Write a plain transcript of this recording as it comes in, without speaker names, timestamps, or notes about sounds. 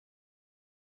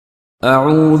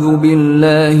اعوذ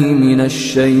باللہ من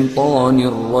الشیطان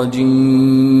الرجیم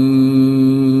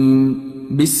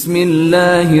بسم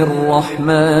اللہ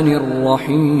الرحمن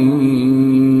الرحیم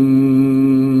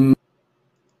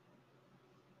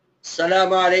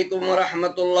السلام علیکم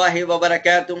ورحمۃ اللہ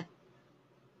وبرکاتہ۔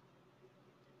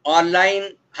 On line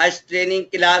Hajj training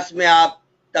class میں آپ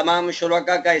تمام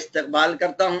شرکاء کا استقبال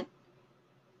کرتا ہوں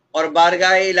اور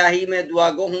بارگاہ الہی میں دعا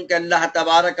گو ہوں کہ اللہ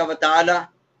تبارک و تعالی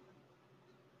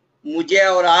مجھے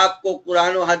اور آپ کو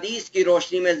قرآن و حدیث کی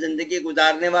روشنی میں زندگی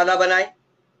گزارنے والا بنائے۔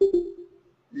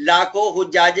 لاکھوں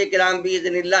حجاج کرام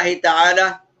باذن اللہ تعالی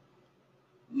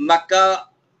مکہ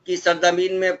کی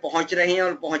سرزمین میں پہنچ رہے ہیں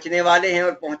اور پہنچنے والے ہیں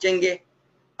اور پہنچیں گے۔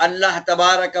 اللہ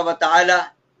تبارک و تعالی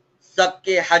سب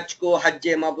کے حج کو حج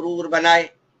مبرور بنائے۔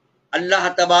 اللہ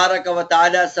تبارک و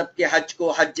تعالی سب کے حج کو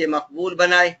حج مقبول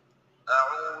بنائے۔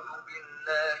 اعوذ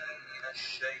باللہ من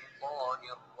الشیطان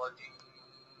الرجیم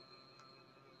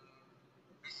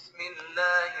بسم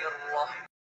اللہ الرحمن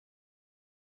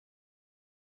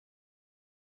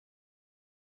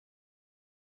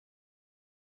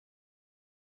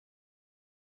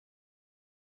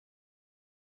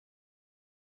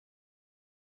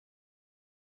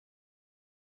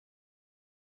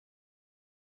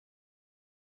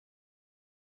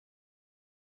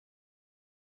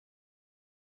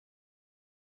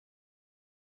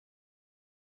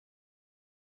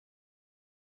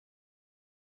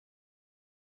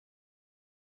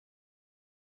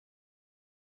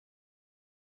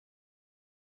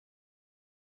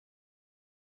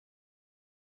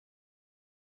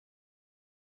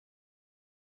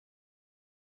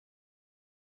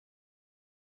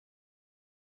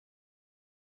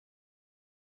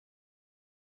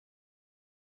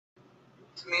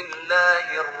بسم اللہ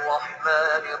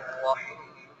الرحمن الرحیم۔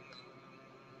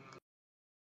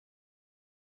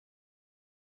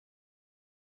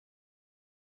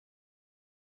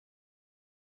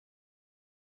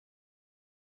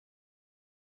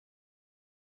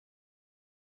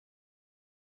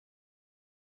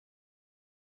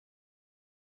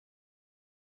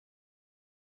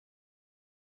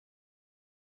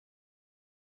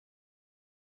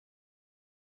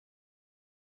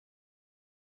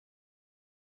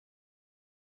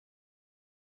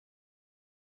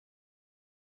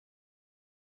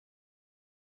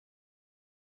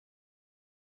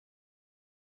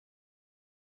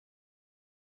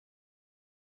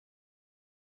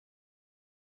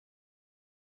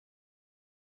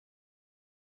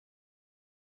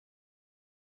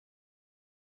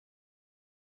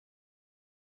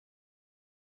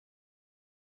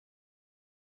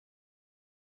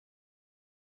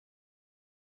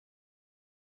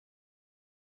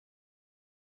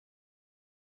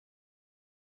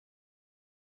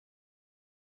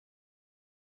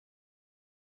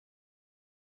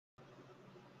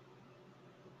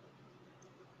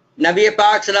 نبی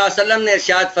پاک صلی اللہ علیہ وسلم نے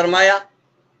ارشاد فرمایا،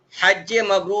 حج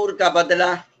مبرور کا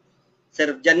بدلہ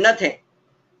صرف جنت ہے۔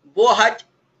 وہ حج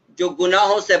جو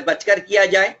گناہوں سے بچ کر کیا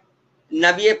جائے،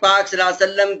 نبی پاک صلی اللہ علیہ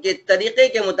وسلم کے طریقے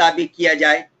کے مطابق کیا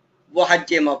جائے، وہ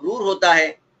حج مبرور ہوتا ہے۔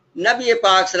 نبی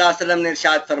پاک صلی اللہ علیہ وسلم نے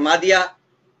ارشاد فرما دیا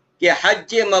کہ حج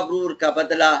مبرور کا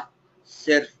بدلہ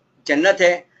صرف جنت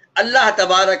ہے۔ اللہ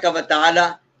تبارک و تعالی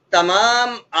تمام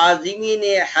عازمین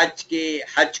حج کے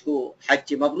حج کو حج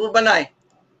مبرور بنائے۔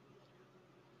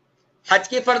 حج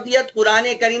کی فرضیت قرآن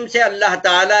کریم سے اللہ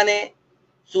تعالیٰ نے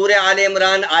سورہ آل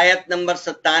عمران آیت نمبر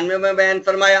 97 میں بیان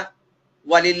فرمایا،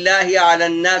 وَلِلَّهِ عَلَى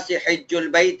النَّاسِ حِجُّ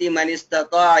الْبَيْتِ مَنِ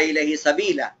اسْتَطَاعَ إِلَيْهِ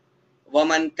سَبِيلًا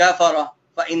وَمَنْ كَفَرَ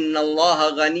فَإِنَّ اللَّهَ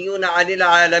غَنِيٌّ عَنِ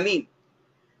الْعَالَمِينَ۔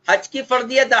 حج کی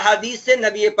فرضیت احادیث سے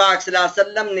نبی پاک صلی اللہ علیہ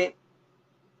وسلم نے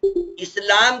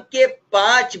اسلام کے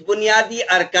 5 بنیادی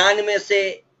ارکان میں سے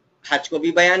حج کو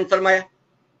بھی بیان فرمایا۔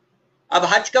 اب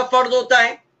حج کا فرض ہوتا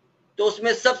ہے تو اس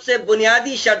میں سب سے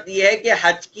بنیادی شرط یہ ہے کہ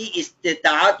حج کی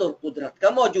استطاعت اور قدرت کا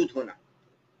موجود ہونا۔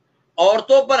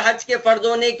 عورتوں پر حج کے فرض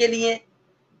ہونے کے لیے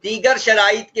دیگر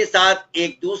شرائط کے ساتھ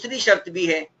ایک دوسری شرط بھی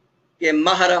ہے کہ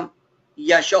محرم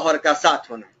یا شوہر کا ساتھ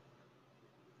ہونا۔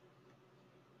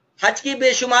 حج کی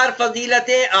بے شمار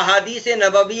فضیلتیں احادیث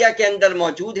نبویہ کے اندر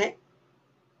موجود ہیں۔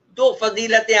 2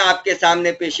 فضیلتیں آپ کے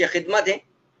سامنے پیش خدمت ہیں۔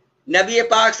 نبی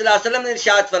پاک صلی اللہ علیہ وسلم نے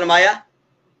ارشاد فرمایا،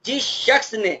 جس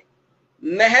شخص نے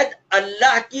محض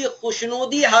اللہ کی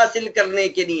خوشنودی حاصل کرنے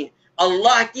کے لیے،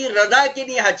 اللہ کی رضا کے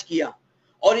لیے حج کیا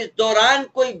اور اس دوران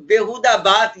کوئی بیہودہ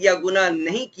بات یا گناہ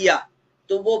نہیں کیا،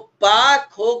 تو وہ پاک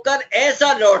ہو کر ایسا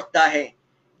لوٹتا ہے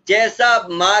جیسا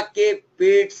ماں کے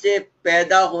پیٹ سے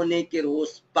پیدا ہونے کے روز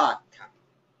پاک تھا۔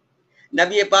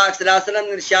 نبی پاک صلی اللہ علیہ وسلم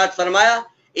نے ارشاد فرمایا،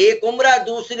 ایک عمرہ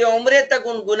دوسرے عمرے تک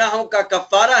ان گناہوں کا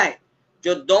کفارہ ہے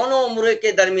جو دونوں عمرے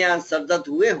کے درمیان سرزد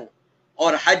ہوئے ہوں۔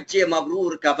 اور حج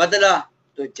مبرور کا بدلہ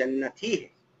تو جنت ہی ہے۔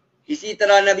 اسی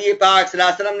طرح نبی پاک صلی اللہ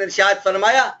علیہ وسلم نے ارشاد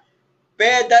فرمایا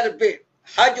پے در پہ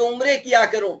حج عمرے کیا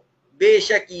کرو، بے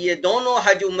شک یہ دونوں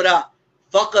حج عمرہ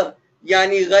فقر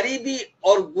یعنی غریبی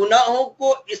اور گناہوں کو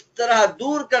اس طرح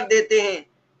دور کر دیتے ہیں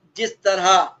جس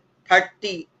طرح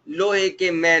پھٹی لوہے کے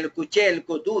میل کچیل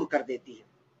کو دور کر دیتی ہے۔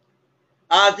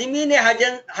 عازمین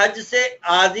حج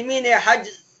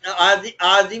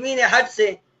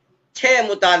سے 6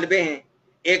 مطالبے ہیں۔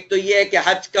 ایک تو یہ ہے کہ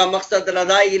حج کا مقصد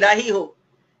رضا الہی ہو،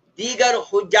 دیگر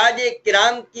حجاج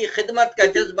کرام کی خدمت کا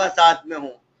جذبہ ساتھ میں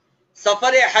ہو،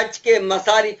 سفر حج کے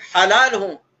مصارف حلال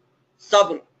ہوں،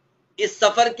 صبر اس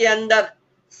سفر کے اندر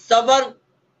صبر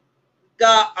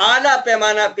کا اعلیٰ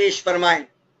پیمانہ پیش فرمائیں،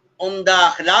 عمدہ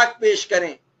اخلاق پیش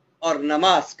کریں اور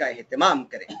نماز کا اہتمام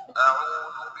کریں۔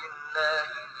 اعوذ باللہ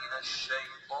من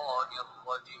الشیطان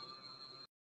الرجیم۔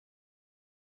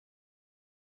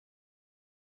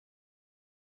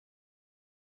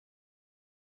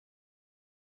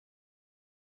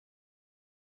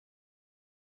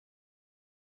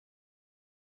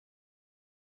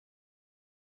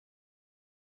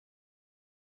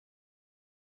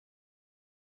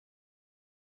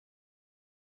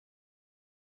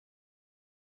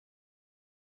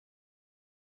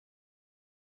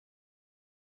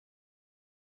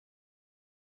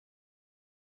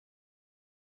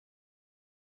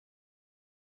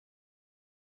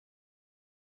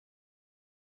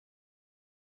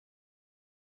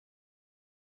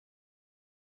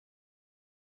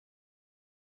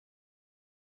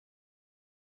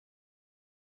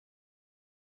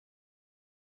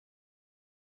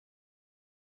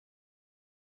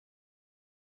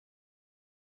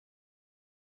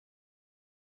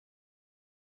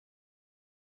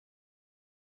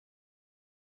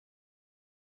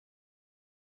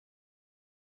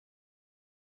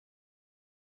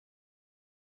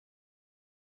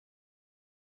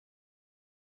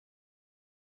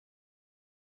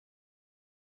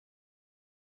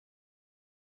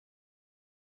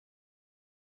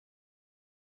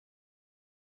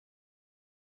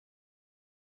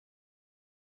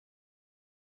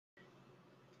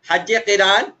 حج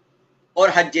قران اور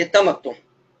حج تمتع۔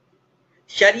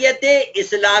 شریعت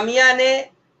اسلامیہ نے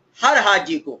ہر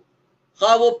حاجی کو،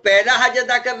 خواہ وہ پہلا حج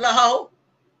ادا کر رہا ہو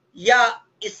یا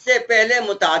اس سے پہلے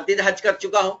متعدد حج کر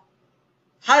چکا ہو،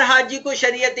 ہر حاجی کو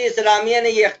شریعت اسلامیہ نے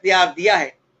یہ اختیار دیا ہے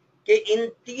کہ ان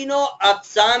تینوں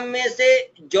اقسام میں سے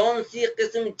جون سی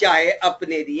قسم چاہے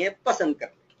اپنے لیے پسند کر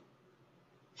لے۔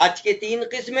 حج کی 3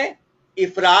 قسمیں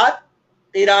افراد،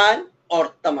 قران اور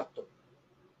تمتع۔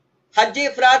 حج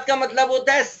افراد کا مطلب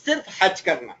ہوتا ہے صرف حج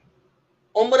کرنا،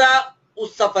 عمرہ اس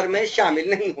سفر میں شامل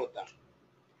نہیں ہوتا۔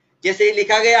 جیسے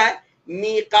لکھا گیا ہے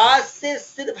میقات سے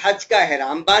صرف حج کا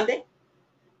احرام باندھیں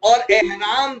اور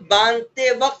احرام باندھتے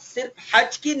وقت صرف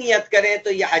حج کی نیت کریں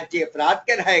تو یہ حج افراد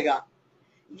کہلائے گا۔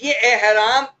 یہ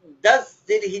احرام 10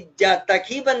 ذی الحجہ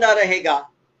تک ہی بندھا رہے گا،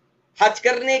 حج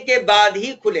کرنے کے بعد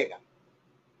ہی کھلے گا۔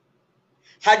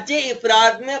 حج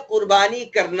افراد میں قربانی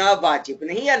کرنا واجب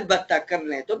نہیں، البتہ کر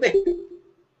لیں تو بہتر۔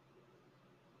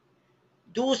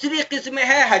 دوسری قسم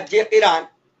ہے حج قران۔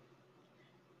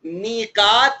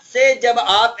 میقات سے جب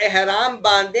آپ احرام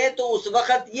باندھیں تو اس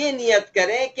وقت یہ نیت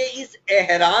کریں کہ اس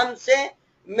احرام سے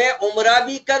میں عمرہ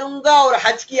بھی کروں گا اور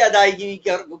حج کی ادائیگی بھی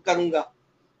کروں گا۔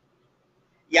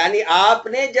 یعنی آپ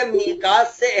نے جب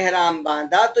میقات سے احرام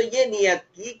باندھا تو یہ نیت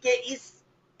کی کہ اس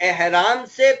احرام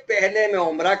سے پہلے میں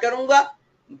عمرہ کروں گا،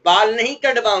 بال نہیں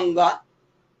کٹواؤں گا،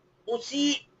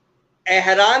 اسی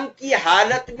احرام کی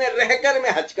حالت میں رہ کر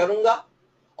میں حج کروں گا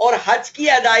اور حج کی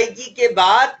ادائیگی کے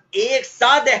بعد ایک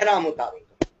ساتھ احرام اتاروں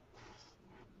گا۔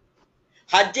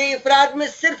 حج افراد میں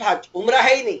صرف حج، عمرہ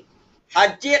ہے ہی نہیں۔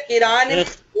 حج قران میں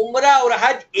عمرہ اور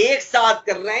حج ایک ساتھ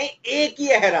کر رہے ہیں ایک ہی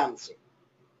احرام سے۔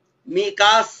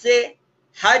 میقات سے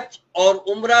حج اور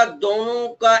عمرہ دونوں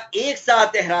کا ایک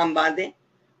ساتھ احرام باندھیں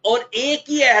اور ایک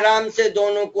ہی احرام سے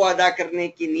دونوں کو ادا کرنے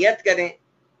کی نیت کریں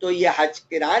تو یہ حج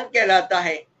قران کہلاتا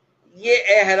ہے۔ یہ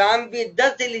احرام بھی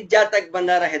 10 ذی الحجہ تک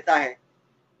بندھا رہتا ہے۔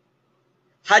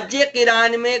 حج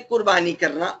قران میں قربانی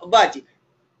کرنا واجب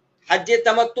ہے۔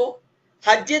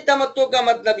 حج تمتع کا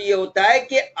مطلب یہ ہوتا ہے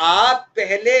کہ آپ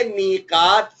پہلے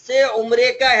میقات سے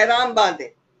عمرے کا احرام باندھیں،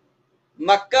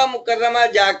 مکہ مکرمہ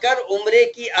جا کر عمرے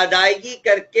کی ادائیگی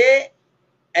کر کے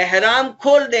احرام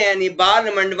کھول دیں، یعنی بال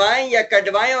منڈوائیں یا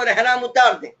کٹوائیں اور احرام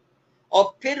اتار دیں، اور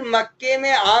پھر مکے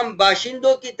میں عام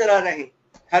باشندوں کی طرح رہیں،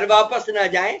 گھر واپس نہ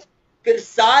جائیں، پھر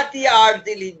 7 یا 8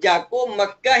 ذی الحجہ کو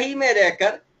مکہ ہی میں رہ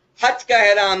کر حج کا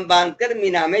احرام باندھ کر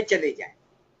مینا میں چلے جائیں۔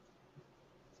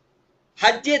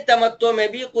 حج تمتع میں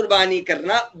بھی قربانی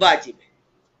کرنا واجب ہے۔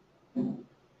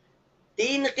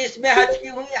 तीन किस्में हज की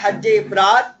हुई, हज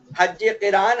इफराद, हज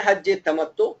क़िरान, हज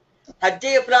तमत्तु। हज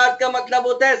इफराद का मतलब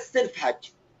होता है सिर्फ हज।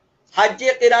 हज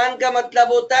क़िरान का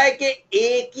मतलब होता है कि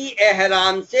एक ही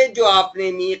एहराम से जो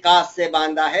आपने मीकात से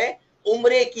बांधा है,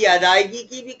 उम्रे की अदायगी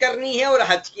की भी करनी है और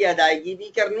हज की अदायगी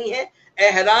भी करनी है।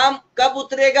 एहराम कब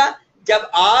उतरेगा?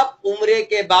 जब आप उम्रे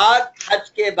के बाद, हज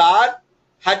के बाद,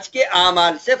 हज के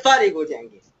आमाल से फारिग हो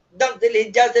जाएंगे। 10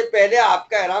 जिलहिज्जा से पहले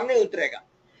आपका एहराम नहीं उतरेगा।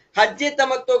 हज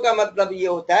तमत्तो का मतलब ये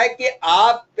होता है कि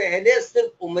आप पहले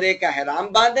सिर्फ उम्रे का एहराम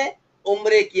बांधें,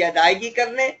 उम्रे की अदायगी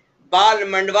कर लें, बाल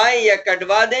मंडवाएं या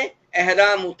कटवा दें,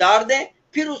 एहराम उतार दें,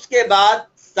 फिर उसके बाद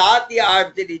 7 या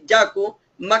 8 जिलहिज्जा को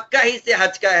मक्का ही से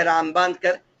हज का एहराम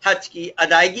बांधकर हज की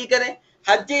अदायगी करें।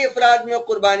 हज इफराद में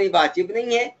कुर्बानी वाजिब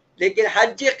नहीं है, लेकिन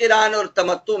हज क़िरान और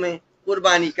तमत्तु में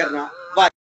कुर्बानी करना वाजिब।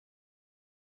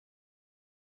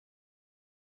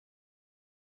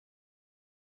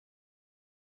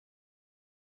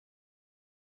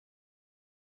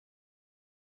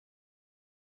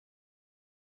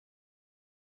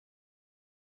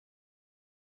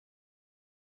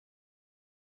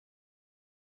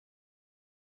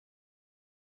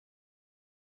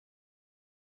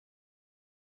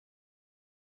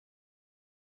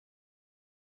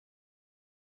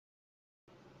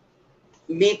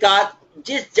 मीकात,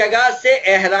 जिस जगह से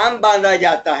एहराम बांधा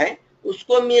जाता है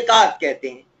उसको मीकात कहते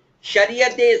हैं।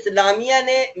 शरीयत इस्लामिया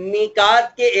ने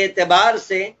मीकात के एतबार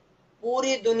से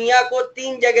पूरी दुनिया को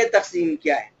 3 जगह तकसीम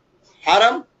किया है: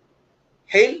 हरम,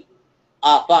 हिल,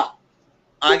 आफा।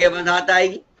 आगे वजाहत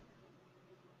आएगी।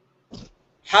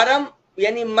 हरम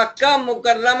यानी मक्का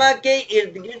मुकर्रमा के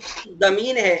इर्द गिर्द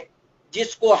जमीन है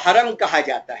जिसको हरम कहा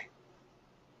जाता है।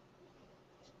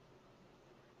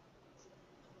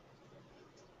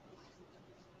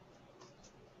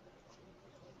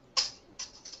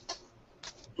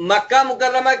 मक्का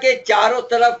मुकर्रमा के चारों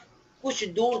तरफ कुछ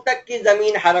दूर तक की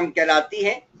जमीन हरम कहलाती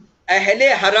है। अहले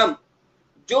हरम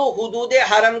जो हुदूद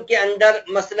हरम के अंदर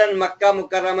मसलन मक्का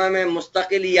मुकर्रमा में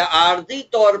मुस्तकिल या आर्जी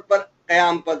तौर पर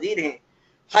क़याम पजीर हैं,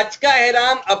 हज का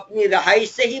एहराम अपनी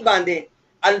रहाइश से ही बांधे।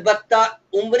 अलबत्ता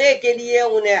उम्रे के लिए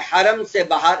उन्हें हरम से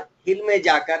बाहर हिल में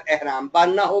जाकर एहराम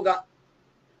बांधना होगा।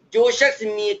 जो शख्स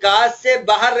मीकात से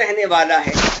बाहर रहने वाला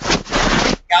है,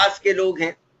 प्यास के लोग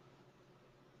हैं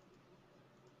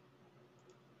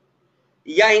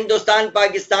या हिंदुस्तान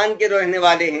पाकिस्तान के रहने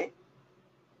वाले हैं,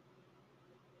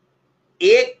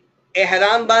 एक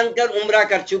एहराम बांधकर उम्रा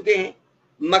कर चुके हैं,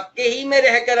 मक्के ही में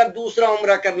रहकर अब दूसरा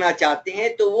उम्रा करना चाहते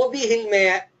हैं, तो वो भी हिल में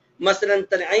है। मसलन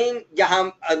तनईम जहां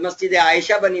मस्जिद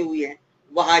आयशा बनी हुई है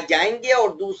वहां जाएंगे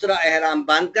और दूसरा एहराम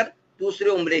बांधकर दूसरे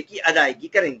उम्रे की अदायगी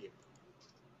करेंगे।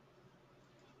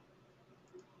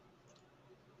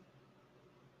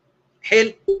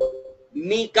 हिल,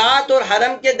 मीकात और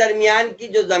हरम के दरमियान की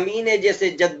जो जमीन है, जैसे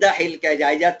जद्दा हिल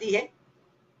कहलाई जाती है।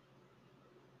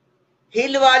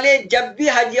 हिल वाले जब भी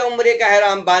हज या उम्रे का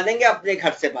एहराम बांधेंगे अपने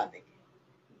घर से बांधेंगे।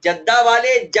 जद्दा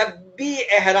वाले जब भी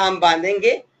एहराम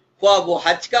बांधेंगे, ख्वाह वो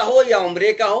हज का हो या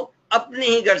उम्रे का हो, अपने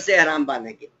ही घर से एहराम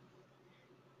बांधेंगे।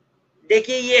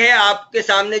 देखिए ये है आपके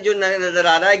सामने जो नजर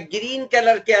आ रहा है ग्रीन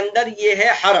कलर के अंदर, ये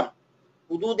है हरम,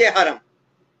 हुदूद हरम,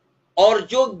 और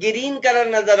जो ग्रीन कलर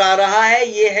नजर आ रहा है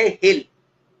ये है हिल।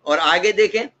 और आगे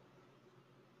देखें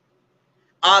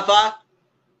आफाक,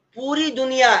 पूरी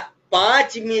दुनिया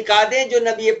 5 मीकातें जो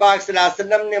नबी पाक सल्लल्लाहु अलैहि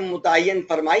वसल्लम ने मुतय्यन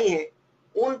फरमाई हैं,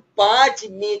 उन 5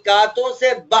 मीकातों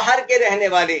से बाहर के रहने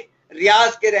वाले,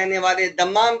 रियाज के रहने वाले,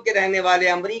 दमाम के रहने वाले,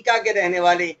 अमेरिका के रहने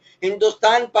वाले,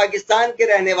 हिंदुस्तान पाकिस्तान के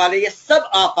रहने वाले, ये सब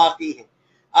आफाकी हैं।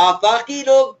 आफाकी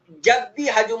लोग जब भी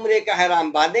हज उम्रे का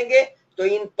एहराम बांधेंगे तो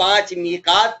इन 5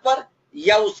 मीकात पर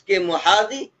या उसके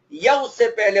मुहाजी या उससे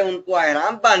पहले उनको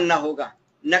एहराम बांधना होगा।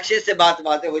 नक्शे से बात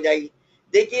वाज़ेह हो जाएगी।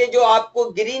 देखिए जो आपको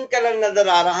ग्रीन कलर नजर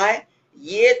आ रहा है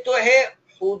ये तो है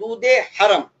हुदूद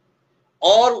हरम,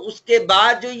 और उसके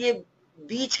बाद जो ये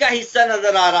बीच का हिस्सा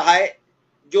नजर आ रहा है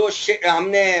जो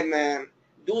हमने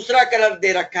दूसरा कलर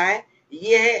दे रखा है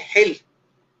ये है हिल,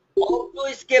 और जो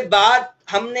इसके बाद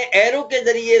हमने एरो के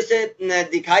जरिए से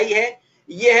दिखाई है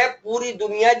ये है पूरी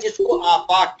दुनिया जिसको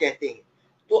आफाक कहते हैं।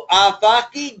 तो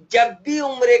आफाकी जब भी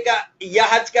उम्रे का या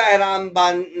हज का एहराम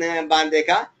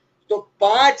बांधेगा तो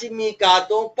 5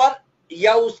 मीकातों पर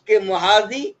या उसके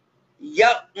मुहाजी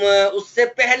या उससे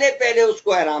पहले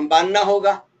उसको एहराम बांधना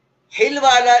होगा। हिल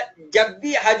वाला जब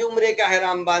भी हज उम्रे का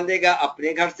एहराम बांधेगा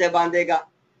अपने घर से बांधेगा।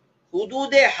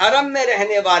 हुदूद हरम में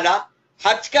रहने वाला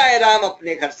हज का एहराम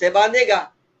अपने घर से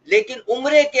बांधेगा, लेकिन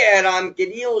उम्रे के एहराम के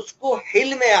लिए उसको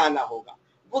हिल में आना होगा।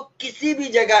 वो किसी भी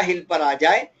जगह हिल पर आ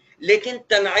जाए, लेकिन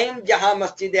तनईम जहां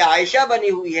मस्जिद आयशा बनी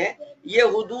हुई है ये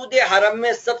हुदूद हरम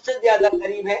में सबसे ज्यादा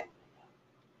करीब है,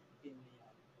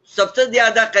 सबसे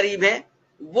ज्यादा करीब है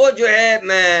وہ جو ہے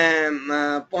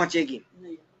پہنچے گی.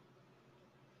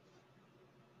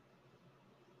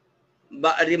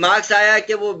 ریمارکس آیا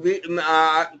کہ وہ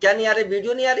کیا نہیں آ رہی،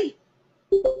 ویڈیو نہیں آ رہی،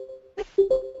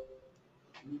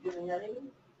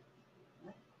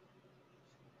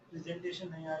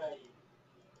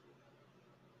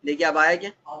 دیکھیے اب آیا کیا؟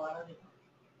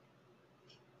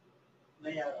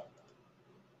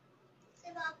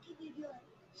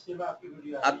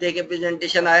 اب دیکھیں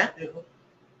پریزنٹیشن آیا.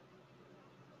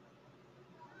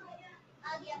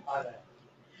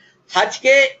 حج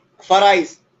کے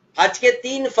فرائض، حج کے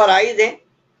 3 فرائض ہیں.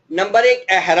 نمبر 1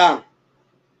 احرام.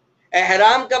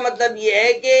 احرام کا مطلب یہ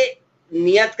ہے کہ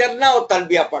نیت کرنا اور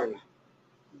تلبیہ پڑھنا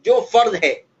جو فرض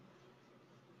ہے.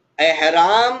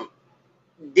 احرام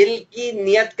دل کی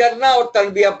نیت کرنا اور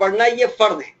تلبیہ پڑھنا یہ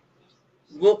فرض ہے.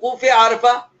 وقوف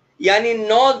عرفہ یعنی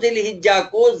 9 ذی الحجہ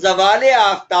کو زوال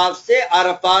آفتاب سے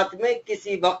عرفات میں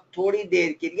کسی وقت تھوڑی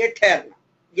دیر کے لیے ٹھہرنا،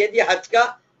 یہ بھی حج کا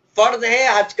فرض ہے،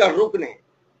 حج کا رکن ہے.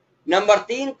 نمبر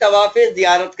 3 طواف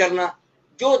زیارت کرنا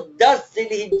جو 10 ذی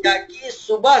الحجہ کی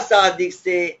صبح صادق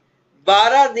سے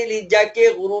 12 ذی الحجہ کے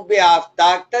غروب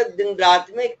آفتاب تک دن رات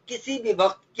میں کسی بھی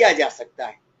وقت کیا جا سکتا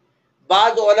ہے.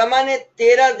 بعض علماء نے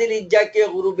 13 ذی الحجہ کے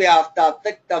غروب آفتاب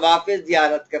تک طواف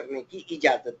زیارت کرنے کی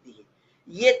اجازت دی ہے.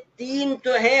 یہ 3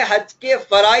 تو ہیں حج کے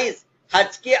فرائض،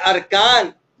 حج کے ارکان،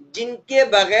 جن کے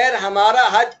بغیر ہمارا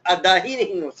حج ادا ہی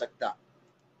نہیں ہو سکتا.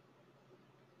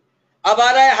 اب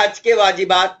آ رہا ہے حج کے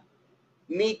واجبات.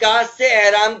 میقات سے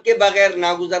احرام کے بغیر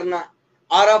نہ گزرنا،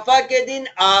 عرفہ کے دن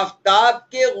آفتاب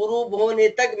کے غروب ہونے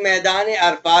تک میدان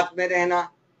عرفات میں رہنا،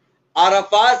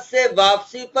 عرفات سے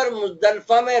واپسی پر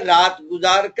مزدلفہ میں رات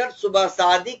گزار کر صبح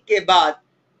صادق کے بعد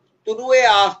طلوع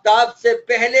آفتاب سے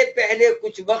پہلے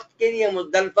کچھ وقت کے لیے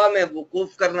مزدلفہ میں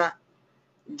وقوف کرنا،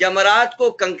 جمرات کو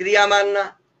کنکریاں مارنا،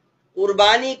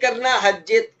 قربانی کرنا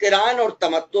حج قران اور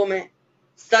تمتع میں،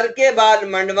 سر کے بال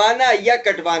منڈوانا یا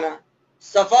کٹوانا،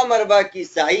 صفا مروہ کی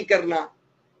سعی کرنا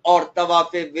اور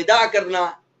طواف وداع کرنا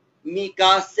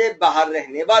میقات سے باہر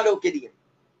رہنے والوں کے لیے.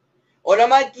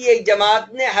 علماء کی ایک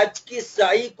جماعت نے حج کی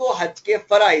سعی کو حج کے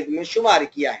فرائض میں شمار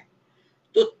کیا ہے.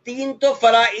 تو 3 تو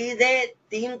فرائض ہیں،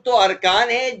 3 تو ارکان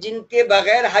ہیں جن کے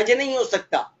بغیر حج نہیں ہو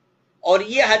سکتا، اور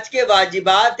یہ حج کے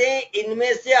واجبات ہیں. ان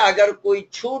میں سے اگر کوئی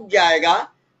چھوٹ جائے گا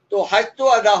تو حج تو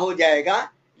ادا ہو جائے گا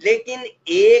لیکن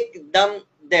ایک دم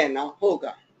دینا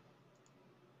ہوگا.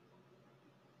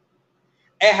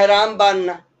 احرام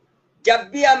باندھنا. جب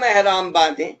بھی ہم احرام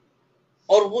باندھیں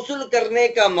اور غسل کرنے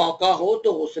کا موقع ہو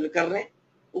تو غسل کر لیں.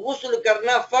 غسل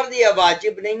کرنا فرض یا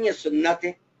واجب نہیں ہے، سنت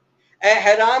ہے.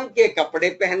 احرام کے کپڑے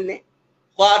پہن لیں،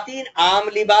 خواتین عام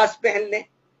لباس پہن لیں،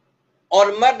 اور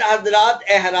مرد حضرات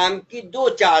احرام کی 2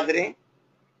 چادریں،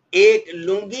 ایک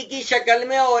لنگی کی شکل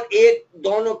میں اور ایک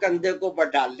دونوں کندھے کو پر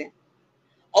ڈال لیں،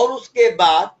 اور اس کے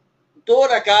بعد 2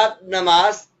 رکعت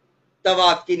نماز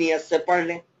طواف کی نیت سے پڑھ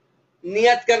لیں.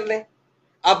 نیت کر لیں.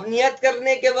 اب نیت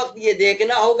کرنے کے وقت یہ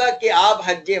دیکھنا ہوگا کہ آپ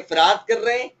حج افراد کر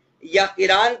رہے ہیں یا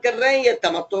قران کر رہے ہیں یا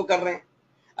تمتع کر رہے ہیں.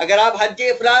 اگر آپ حج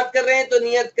افراد کر رہے ہیں تو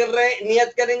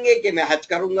نیت کریں گے کہ میں حج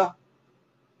کروں گا،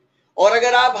 اور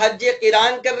اگر آپ حج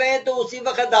قران کر رہے ہیں تو اسی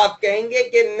وقت آپ کہیں گے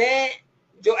کہ میں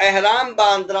جو احرام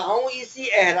باندھ رہا ہوں اسی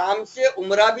احرام سے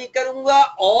عمرہ بھی کروں گا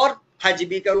اور حج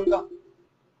بھی کروں گا.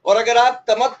 اور اگر آپ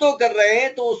تمتع کر رہے ہیں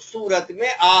تو اس صورت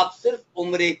میں آپ صرف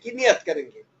عمرے کی نیت کریں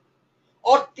گے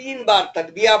اور 3 بار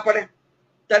تلبیہ پڑھیں.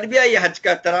 تلبیہ یہ حج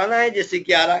کا ترانہ ہے جیسے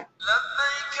کہ آ رہا ہے.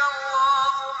 لبيك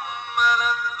اللهم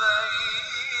لبيك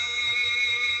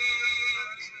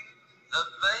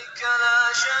لبيك لا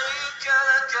شريك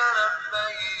لك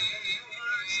لبيك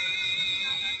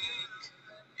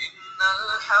إن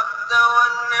الحمد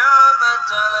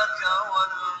والنعمة لك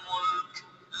والملك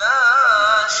لا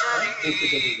شريك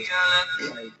لك.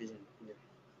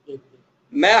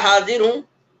 میں حاضر ہوں،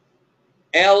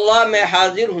 اے اللہ میں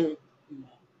حاضر ہوں،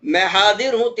 میں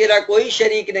حاضر ہوں، تیرا کوئی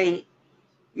شریک نہیں.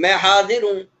 میں حاضر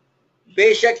ہوں،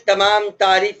 بے شک تمام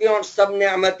تعریفیں اور سب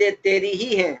نعمتیں تیری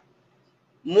ہی ہیں،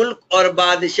 ملک اور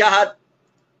بادشاہت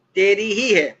تیری ہی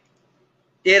ہے،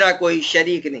 تیرا کوئی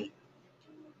شریک نہیں.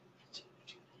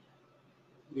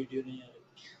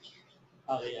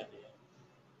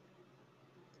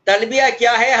 تلبیہ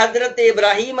کیا ہے؟ حضرت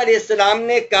ابراہیم علیہ السلام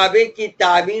نے کعبے کی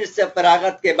تعمیر سے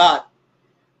فراغت کے بعد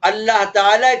اللہ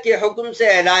تعالیٰ کے حکم سے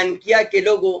اعلان کیا کہ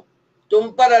لوگو تم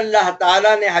پر اللہ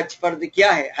تعالیٰ نے حج فرض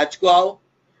کیا ہے، حج کو آؤ.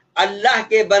 اللہ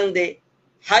کے بندے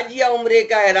حج یا عمرے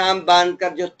کا احرام باندھ کر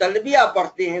جو تلبیہ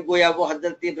پڑھتے ہیں گویا وہ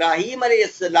حضرت ابراہیم علیہ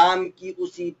السلام کی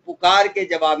اسی پکار کے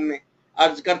جواب میں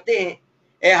عرض کرتے ہیں،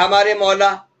 اے ہمارے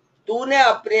مولا، تو نے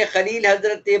اپنے خلیل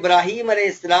حضرت ابراہیم علیہ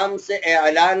السلام سے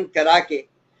اعلان کرا کے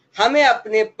ہمیں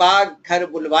اپنے پاک گھر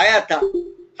بلوایا تھا.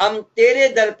 ہم تیرے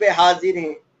در پہ حاضر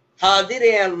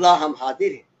ہیں اللہ ہم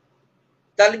حاضر ہیں۔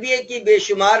 تلبیہ کی بے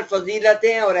شمار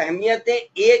فضیلتیں اور اہمیتیں،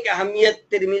 ایک اہمیت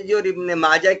ترمذی اور ابن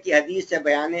ماجہ کی حدیث سے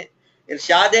بیان ہے،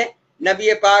 ارشاد ہے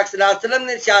نبی پاک صلی اللہ علیہ وسلم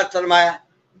نے ارشاد فرمایا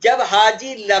جب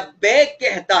حاجی لبیک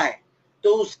کہتا ہے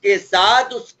تو اس کے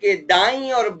ساتھ اس کے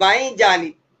دائیں اور بائیں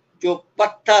جانب جو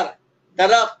پتھر،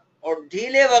 درخت اور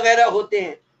ڈھیلے وغیرہ ہوتے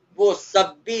ہیں وہ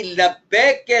سب بھی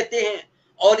لبیک کہتے ہیں،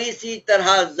 اور اسی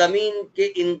طرح زمین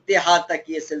کے انتہا تک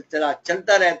یہ سلسلہ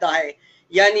چلتا رہتا ہے،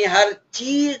 یعنی ہر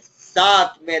چیز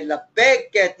ساتھ میں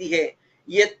لبیک کہتی ہے۔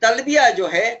 یہ تلبیہ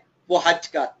جو ہے وہ حج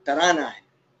کا ترانہ ہے۔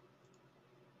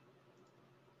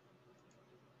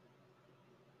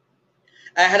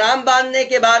 احرام باندھنے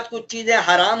کے بعد کچھ چیزیں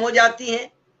حرام ہو جاتی ہیں،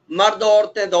 مرد اور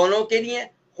عورتیں دونوں کے لیے: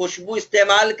 خوشبو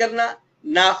استعمال کرنا،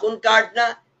 ناخن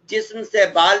کاٹنا، جسم سے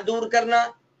بال دور کرنا،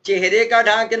 چہرے کا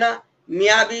ڈھانکنا،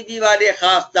 میاں بیوی والے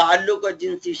خاص تعلق اور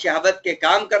جنسی شہوت کے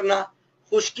کام کرنا،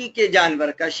 خشکی کے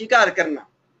جانور کا شکار کرنا۔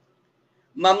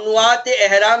 ممنوعات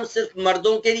احرام صرف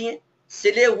مردوں کے لیے: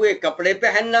 سلے ہوئے کپڑے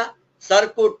پہننا، سر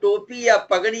کو ٹوپی یا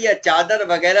پگڑی یا چادر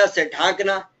وغیرہ سے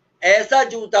ڈھانکنا، ایسا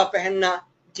جوتا پہننا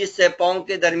جس سے پاؤں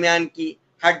کے درمیان کی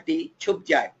ہڈی چھپ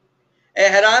جائے۔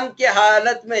 احرام کے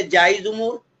حالت میں جائز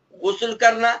امور: غسل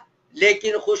کرنا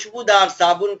لیکن خوشبودار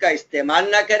صابن کا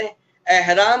استعمال نہ کریں،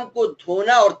 احرام کو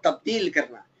دھونا اور تبدیل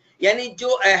کرنا، یعنی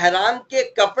جو احرام کے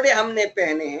کپڑے ہم نے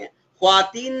پہنے ہیں،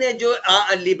 خواتین نے جو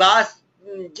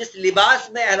جس لباس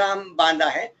میں احرام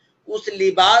باندھا ہے اس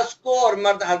لباس کو اور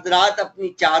مرد حضرات اپنی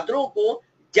چادروں کو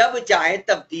جب چاہیں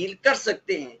تبدیل کر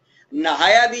سکتے ہیں،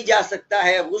 نہایا بھی جا سکتا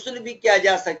ہے، غسل بھی کیا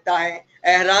جا سکتا ہے،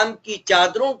 احرام کی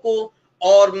چادروں کو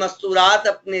اور مستورات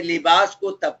اپنے لباس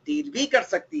کو تبدیل بھی کر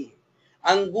سکتی ہیں۔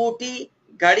 انگوٹھی،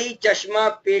 گھڑی، چشمہ،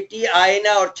 پیٹی، آئینہ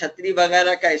اور چھتری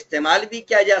وغیرہ کا استعمال بھی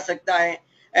کیا جا سکتا ہے۔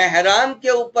 احرام کے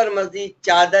اوپر مزید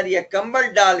چادر یا کمبل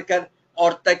ڈال کر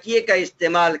اور تکیے کا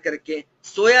استعمال کر کے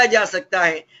سویا جا سکتا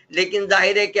ہے، لیکن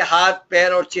ظاہر ہے کہ ہاتھ،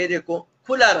 پیر اور چہرے کو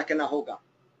کھلا رکھنا ہوگا۔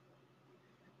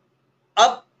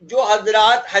 اب جو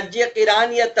حضرات حج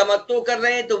قران یا تمتع کر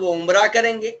رہے ہیں تو وہ عمرہ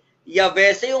کریں گے، یا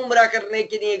ویسے ہی عمرہ کرنے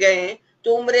کے لیے گئے ہیں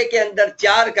تو عمرے کے اندر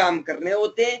 4 کام کرنے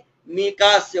ہوتے ہیں: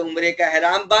 میقات سے عمرے کا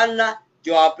احرام باندھنا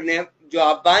جو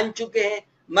آپ باندھ چکے ہیں،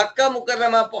 مکہ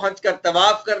مکرمہ پہنچ کر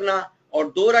طواف کرنا اور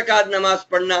 2 رکعت نماز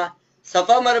پڑھنا،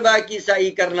 صفا مروہ کی سعی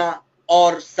کرنا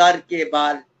اور سر کے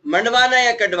بال منڈوانا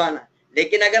یا کٹوانا۔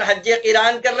 لیکن اگر حج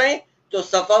قران کر رہے ہیں تو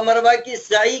صفا مروہ کی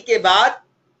سعی کے بعد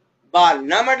بال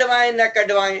نہ منڈوائیں نہ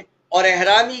کٹوائیں اور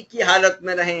احرامی کی حالت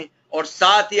میں رہیں اور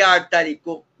 7 یا 8 تاریخ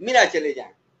کو مینا چلے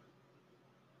جائیں۔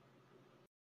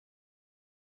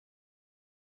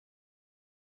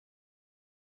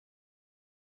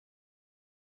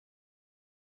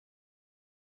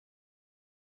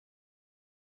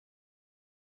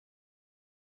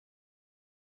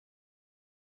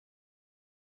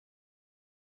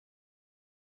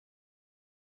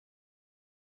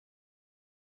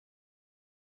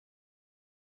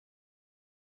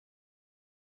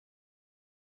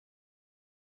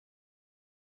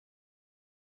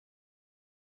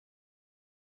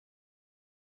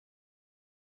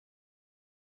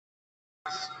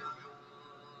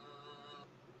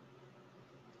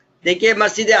 دیکھیے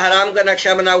مسجد حرام کا نقشہ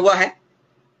بنا ہوا ہے۔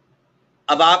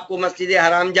 اب آپ کو مسجد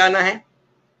حرام جانا ہے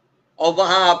اور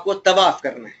وہاں آپ کو طواف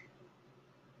کرنا ہے۔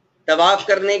 طواف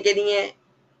کرنے کے لیے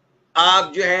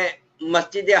آپ جو ہے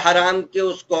مسجد حرام کے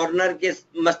اس کارنر کے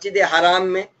مسجد حرام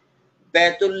میں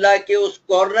بیت اللہ کے اس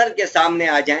کارنر کے سامنے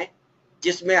آ جائیں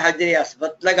جس میں حجر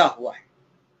اسود لگا ہوا ہے۔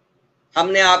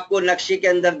 ہم نے آپ کو نقشے کے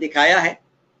اندر دکھایا ہے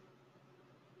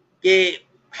کہ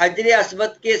حجر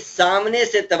اسود کے سامنے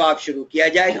سے طواف شروع کیا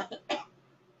جائے گا۔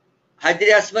 حجر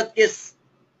اسود کے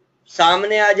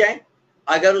سامنے آ جائیں،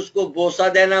 اگر اس کو بوسہ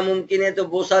دینا ممکن ہے تو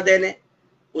بوسہ دے لیں،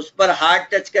 اس پر ہاتھ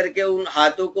ٹچ کر کے ان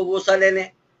ہاتھوں کو بوسہ لے لیں،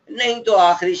 نہیں تو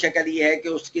آخری شکل یہ ہے کہ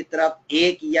اس کی طرف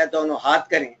ایک یا دونوں ہاتھ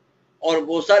کریں اور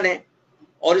بوسہ لیں،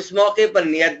 اور اس موقع پر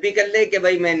نیت بھی کر لیں کہ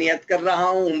بھائی میں نیت کر رہا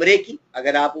ہوں عمرے کی،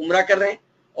 اگر آپ عمرہ کر رہے ہیں،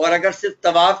 اور اگر صرف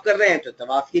طواف کر رہے ہیں تو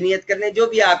طواف کی نیت کر لیں، جو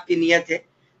بھی آپ کی نیت ہے۔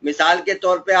 مثال کے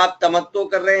طور پہ آپ تمتع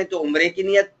کر رہے ہیں تو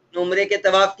عمرے کے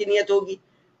طواف کی نیت ہوگی،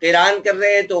 قران کر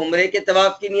رہے ہیں تو عمرے کے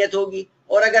طواف کی نیت ہوگی،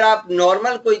 اور اگر آپ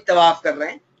نارمل کوئی طواف کر رہے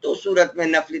ہیں تو اس صورت میں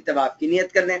نفلی طواف کی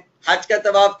نیت کر لیں۔ حج کا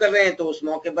طواف کر رہے ہیں تو اس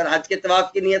موقع پر حج کے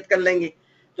طواف کی نیت کر لیں گے۔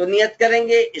 تو نیت کریں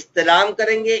گے، استلام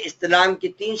کریں گے۔ استلام کی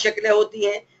 3 شکلیں ہوتی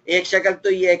ہیں۔ ایک شکل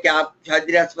تو یہ ہے کہ آپ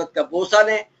حجر اسود کا بوسہ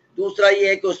لیں، دوسرا یہ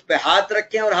ہے کہ اس پہ ہاتھ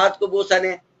رکھیں اور ہاتھ کو بوسہ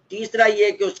لیں، تیسرا یہ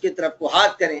ہے کہ اس کی طرف کو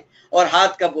ہاتھ کریں اور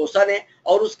ہاتھ کا بوسہ لیں،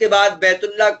 اور اس کے بعد بیت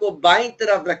اللہ کو بائیں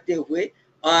طرف رکھتے ہوئے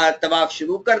طواف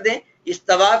شروع کر دیں۔ اس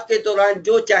طواف کے دوران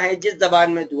جو چاہیں جس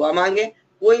زبان میں دعا مانگیں،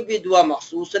 کوئی بھی دعا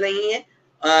مخصوص نہیں ہے،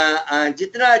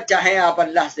 जितना चाहें आप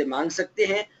अल्लाह से मांग सकते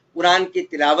हैं, कुरान की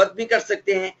तिलावत भी कर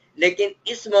सकते हैं, लेकिन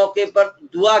इस मौके पर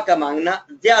दुआ का मांगना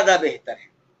ज्यादा बेहतर है।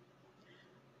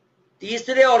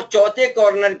 तीसरे और चौथे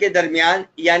कॉर्नर के दरमियान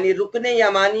यानी रुकन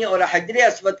यमानी और हजर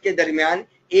अस्वद के दरमियान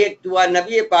एक दुआ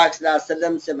नबी पाक सल्लल्लाहु अलैहि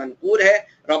वसल्लम से मनकूल है,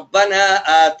 रब्बना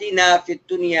आतिना फिद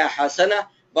दुनिया हसना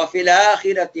व फिल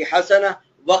आखिरति हसना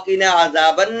वक़िना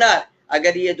अज़ाबन्नार।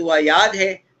 अगर ये दुआ याद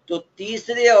है तो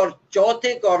तीसरे और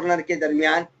चौथे कॉर्नर के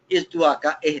दरमियान इस दुआ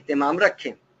का एहतमाम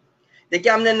रखें।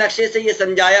 देखिए, हमने नक्शे से ये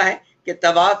समझाया है कि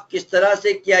तवाफ किस तरह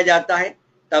से किया जाता है।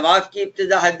 तवाफ की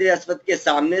इब्तिदा हजर अस्वद के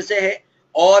सामने से है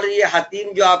और ये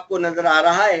हतीम जो आपको नजर आ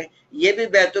रहा है ये भी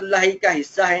बैतुल्लाह का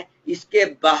हिस्सा है, इसके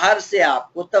बाहर से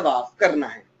आपको तवाफ करना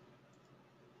है।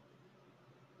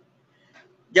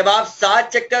 जब आप 7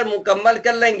 चक्कर मुकम्मल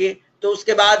कर लेंगे तो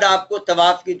उसके बाद आपको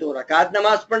तवाफ की 2 रकात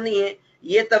नमाज पढ़नी है।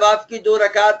 ये तवाफ की 2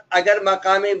 रकात अगर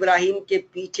मकाम इब्राहिम के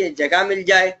पीछे जगह मिल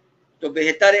जाए तो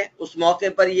बेहतर है। उस मौके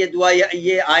पर ये दुआ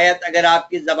ये आयत अगर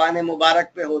आपकी ज़बान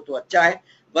मुबारक पे हो तो अच्छा है,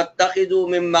 वत्तखिज़ू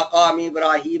मिन मकाम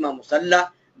इब्राहिम मुसल्ला।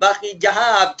 बाकी जहां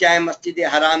आप चाहे मस्जिद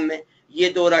हराम में ये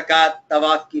 2 रकात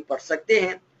तवाफ की पढ़ सकते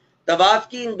हैं। तवाफ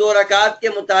की इन 2 रकात के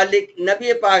मुतालिक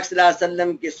नबी पाक सल्लल्लाहु अलैहि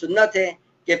वसल्लम की सुन्नत है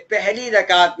कि पहली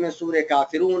रकात में सूरे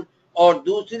काफिरून और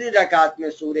दूसरी रकात में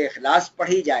सूरे इखलास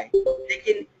पढ़ी जाए,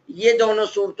 लेकिन ये दोनों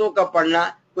सूरतों का पढ़ना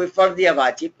कोई फर्ज या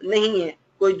वाजिब नहीं है,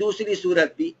 कोई दूसरी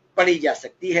सूरत भी पढ़ी जा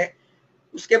सकती है।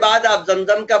 उसके बाद आप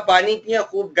जमजम का पानी पिए,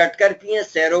 खूब डट कर पिए,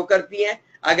 सैर होकर पिए।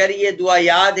 अगर ये दुआ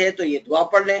याद है तो ये दुआ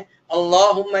पढ़ लें,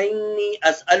 अल्लाहुम्मा इन्नी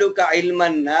अस्अलुका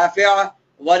इल्मन नाफिअ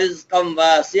व रिज़्क़न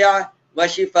वासिअ व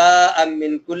शिफाअन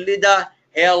मिन कुल्लि दा।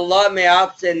 ए अल्लाह, मैं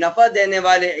आपसे नफा देने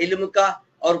वाले इल्म का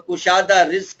और कुशादा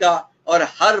रिज़्क़ का और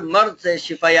हर मर्द से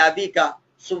शिफायाबी का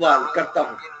सवाल करता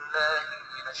हूँ।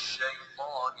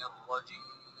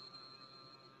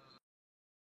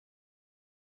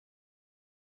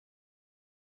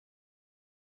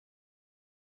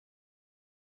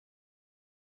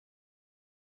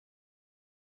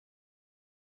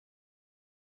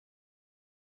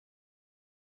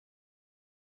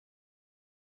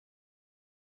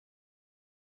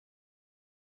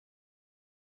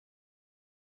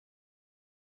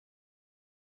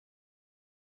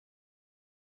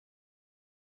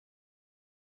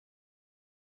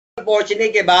 पहुंचने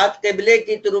के बाद किबले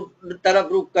की तरफ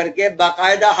रुक करके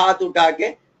बाकायदा हाथ उठा के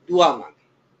दुआ मांगे।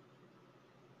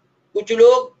 कुछ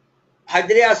लोग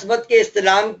हजर अस्वद के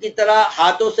इस्लाम की तरह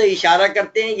हाथों से इशारा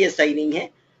करते हैं, ये सही नहीं है,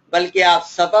 बल्कि आप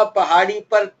सफा पहाड़ी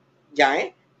पर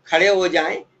जाएं, खड़े हो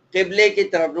जाएं, किबले की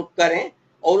तरफ रुक करें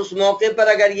और उस मौके पर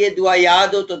अगर ये दुआ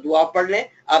याद हो तो दुआ पढ़ लें,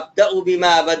 अब्दउ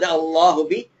बिमा बदा अल्लाहु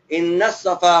बि इन्नस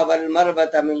सफा वल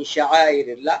मरवत मिन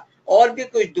शआइरिल्लाह। और भी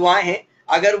कुछ दुआएं हैं,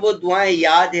 अगर वो दुआएं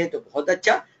याद है तो बहुत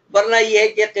अच्छा, वरना ये है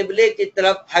कि किबले की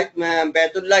तरफ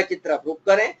बैतुल्लाह की तरफ रुक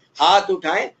करें, हाथ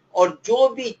उठाएं और जो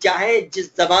भी चाहें,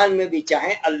 जिस जबान में भी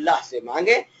चाहें अल्लाह से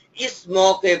मांगे। इस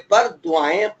मौके पर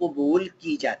दुआएं कबूल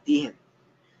की जाती हैं।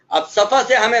 अब सफा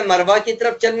से हमें मरवा की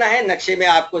तरफ चलना है, नक्शे में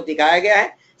आपको दिखाया गया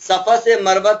है। सफा से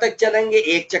मरवा तक चलेंगे,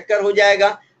 1 चक्कर हो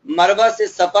जाएगा, मरवा से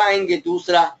सफा आएंगे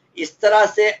दूसरा, इस तरह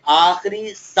से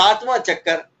आखिरी 7वां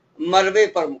चक्कर मरवे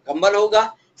पर मुकम्मल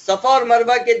होगा। सफा और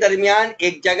मरवा के दरमियान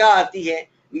एक जगह आती है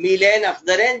मीलैन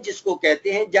अखदरैन जिसको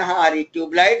कहते हैं, जहां हरी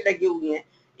ट्यूबलाइट लगी हुई है।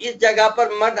 इस जगह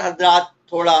पर मर्द हजरात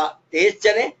थोड़ा तेज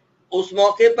चलें। उस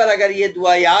मौके पर अगर ये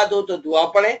दुआ याद हो तो दुआ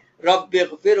पढ़ें,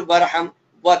 रब्बिग़फिर वरहम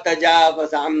व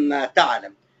तजावज़ अम्मा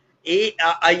तालम।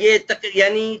 ये तक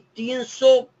यानी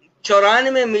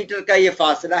 394 मीटर का ये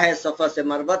फासला है सफा से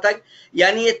मरवा तक,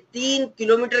 यानी ये 3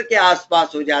 किलोमीटर के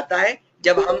आसपास हो जाता है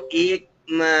जब हम एक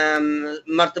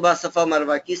मर्तबा सफा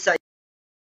मरवा की साई।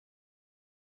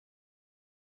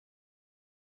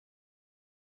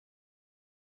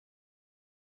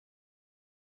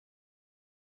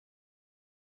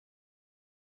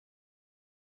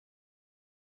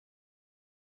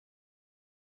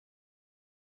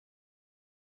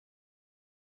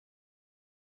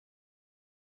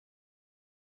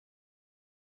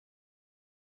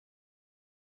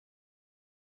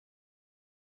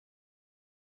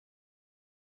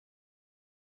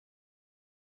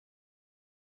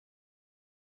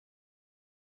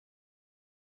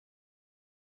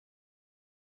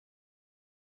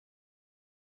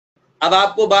 अब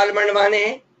आपको बाल मंडवाने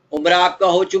हैं, उम्र आपका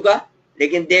हो चुका,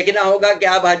 लेकिन देखना होगा कि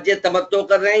आप हज तमत्तो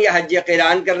कर रहे हैं या हज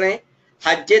क़िरान कर रहे हैं।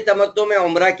 हज तमत्तो में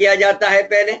उम्र किया जाता है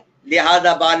पहले,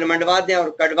 लिहाजा बाल मंडवा दें और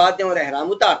कटवा दें और एहराम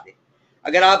उतार दें।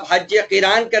 अगर आप हज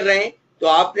क़िरान कर रहे हैं तो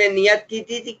आपने नियत की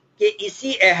थी कि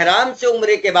इसी एहराम से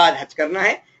उम्रे के बाद हज करना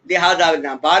है, लिहाजा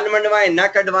ना बाल मंडवाएं, ना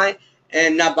कटवाएं,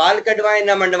 ना बाल कटवाएं,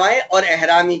 ना मंडवाएं और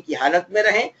एहरामी की हालत में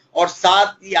रहें اور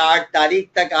 7 یا 8 تاریخ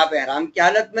تک آپ احرام کی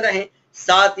حالت میں رہیں،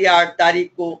 7 یا 8 تاریخ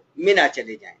کو مینا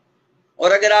چلے جائیں۔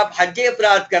 اور اگر آپ حج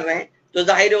افراد کر رہے ہیں تو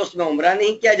ظاہر ہے اس میں عمرہ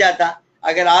نہیں کیا جاتا،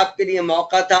 اگر آپ کے لیے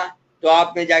موقع تھا تو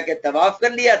آپ نے جا کے طواف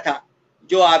کر لیا تھا،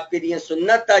 جو آپ کے لیے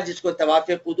سنت تھا، جس کو طواف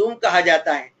قدوم کہا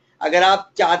جاتا ہے۔ اگر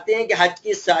آپ چاہتے ہیں کہ حج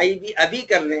کی سعی بھی ابھی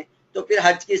کر لیں تو پھر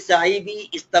حج کی سعی بھی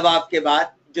اس طواف کے بعد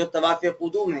جو طواف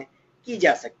قدوم ہے کی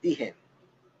جا سکتی ہے۔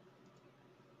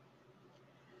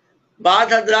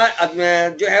 بعض حضرات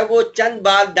جو ہے وہ چند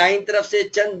بال دائیں طرف سے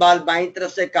چند بال بائیں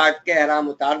طرف سے کاٹ کے احرام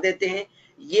اتار دیتے ہیں،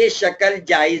 یہ شکل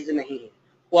جائز نہیں ہے۔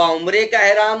 خواہ عمرے کا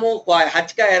احرام ہو خواہ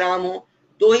حج کا احرام ہو،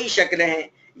 دو ہی شکلیں ہیں،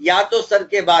 یا تو سر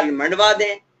کے بال منڈوا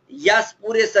دیں یا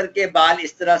پورے سر کے بال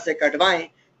اس طرح سے کٹوائیں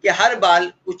کہ ہر بال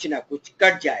کچھ نہ کچھ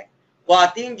کٹ جائے۔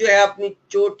 خواتین جو ہے اپنی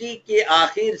چوٹی کے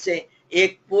آخر سے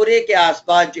ایک پورے کے آس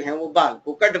پاس جو ہے وہ بال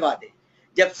کو کٹوا دیں۔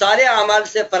 جب سارے اعمال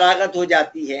سے فراغت ہو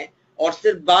جاتی ہے اور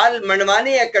صرف بال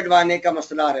منڈوانے یا کٹوانے کا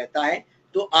مسئلہ رہتا ہے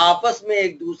تو آپس میں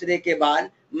ایک دوسرے کے بال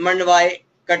منڈوائے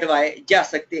کٹوائے جا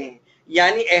سکتے ہیں،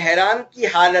 یعنی احرام کی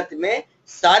حالت میں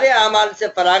سارے اعمال سے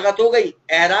فراغت ہو گئی،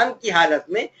 احرام کی حالت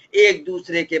میں ایک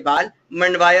دوسرے کے بال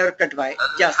منڈوائے اور کٹوائے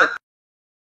جا سکتے ہیں۔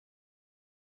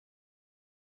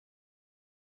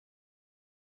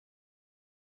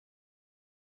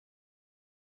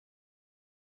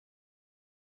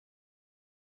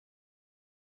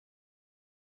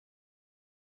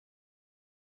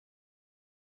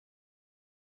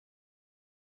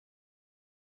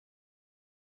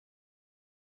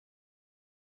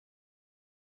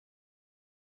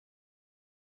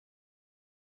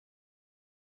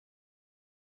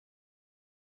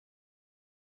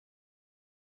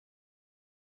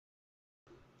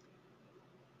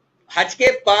 حج کے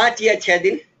 5 یا 6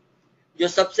 دن جو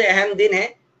سب سے اہم دن ہیں،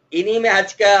 انہی میں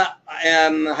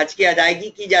حج کی ادائیگی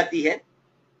کی جاتی ہے۔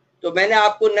 تو میں نے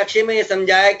آپ کو نقشے میں یہ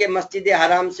سمجھایا کہ مسجد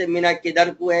حرام سے مینا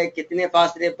کدھر کو ہے، کتنے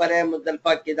فاصلے پر ہے،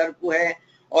 مزدلفہ کدھر کو ہے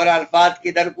اور عرفات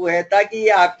کدھر کو ہے، تاکہ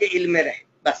یہ آپ کے علم میں رہے۔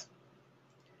 بس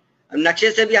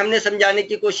نقشے سے بھی ہم نے سمجھانے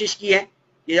کی کوشش کی ہے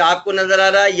کہ آپ کو نظر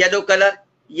آ رہا ہے یلو کلر،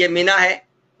 یہ مینا ہے،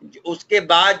 اس کے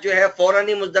بعد جو ہے فوراً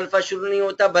ہی مزدلفہ شروع نہیں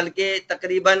ہوتا، بلکہ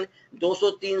تقریباً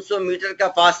 200-300 میٹر کا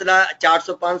فاصلہ،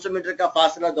 400-500 میٹر کا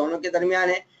فاصلہ دونوں کے درمیان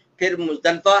ہے، پھر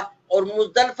مزدلفہ، اور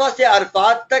مزدلفہ سے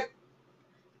عرفات تک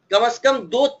کم از کم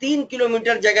 2-3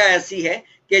 کلومیٹر جگہ ایسی ہے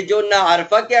کہ جو نہ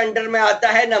عرفہ کے انڈر میں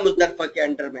آتا ہے نہ مزدلفہ کے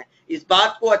انڈر میں۔ اس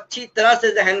بات کو اچھی طرح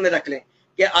سے ذہن میں رکھ لیں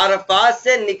کہ عرفات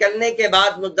سے نکلنے کے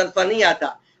بعد مزدلفہ نہیں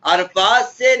آتا، عرفات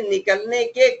سے نکلنے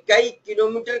کے کئی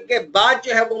کلومیٹر کے بعد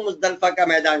جو ہے وہ مزدلفہ کا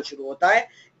میدان شروع ہوتا ہے۔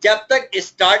 جب تک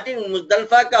اسٹارٹنگ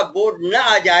مزدلفہ کا بورڈ نہ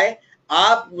آ جائے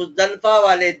آپ مزدلفہ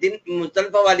والے دن،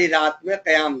 مزدلفہ والی رات میں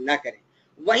قیام نہ کریں،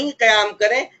 وہیں قیام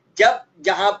کریں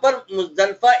جہاں پر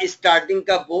مزدلفہ اسٹارٹنگ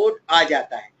کا بورڈ آ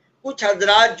جاتا ہے۔ کچھ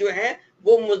حضرات جو ہیں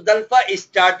وہ مزدلفہ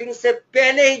اسٹارٹنگ سے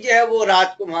پہلے ہی جو ہے وہ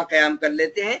رات کو وہاں قیام کر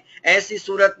لیتے ہیں، ایسی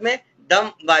صورت میں دم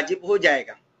واجب ہو جائے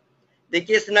گا۔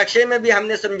 دیکھیے اس نقشے میں بھی ہم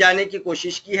نے سمجھانے کی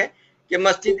کوشش کی ہے کہ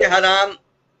مسجد حرام،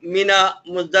 مینا،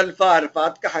 مزدلفہ،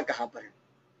 عرفات کہاں کہاں پر ہیں۔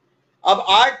 اب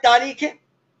 8 تاریخ ہے،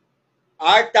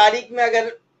 8 تاریخ میں اگر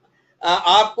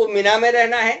آپ کو مینا میں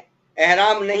رہنا ہے،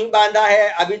 احرام نہیں باندھا ہے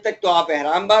ابھی تک تو آپ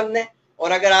احرام باندھ لیں،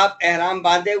 اور اگر آپ احرام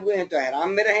باندھے ہوئے ہیں تو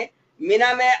احرام میں رہیں۔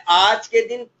 مینا میں آج کے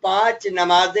دن 5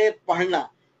 نمازیں پڑھنا،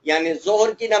 یعنی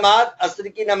ظہر کی نماز، عصر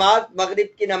کی نماز،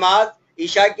 مغرب کی نماز،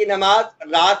 عشاء کی نماز،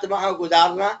 رات وہاں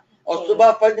گزارنا، اور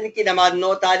صبح فجر کی نماز،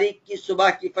 9 تاریخ کی صبح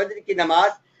کی فجر کی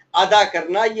نماز ادا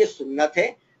کرنا، یہ سنت ہے۔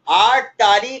 8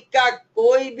 تاریخ کا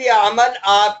کوئی بھی عمل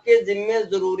آپ کے ذمہ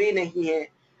ضروری نہیں ہے،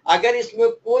 اگر اس میں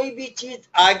کوئی بھی چیز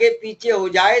آگے پیچھے ہو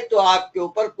جائے تو آپ کے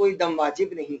اوپر کوئی دم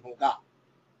واجب نہیں ہوگا۔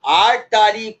 8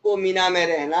 تاریخ کو مینا میں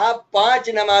رہنا، 5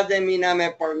 نمازیں مینا میں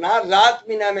پڑھنا، رات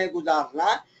مینا میں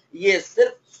گزارنا، یہ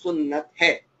صرف سنت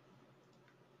ہے۔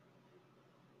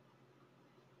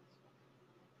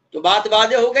 تو بات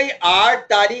واضح ہو گئی، 8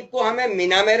 تاریخ کو ہمیں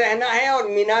مینا میں رہنا ہے اور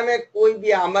مینا میں کوئی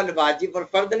بھی عمل واجب اور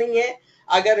فرض نہیں ہے۔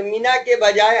 اگر مینا کے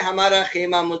بجائے ہمارا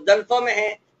خیمہ مزدلفہ میں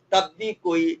ہے تب بھی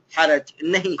کوئی حرج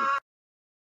نہیں ہے۔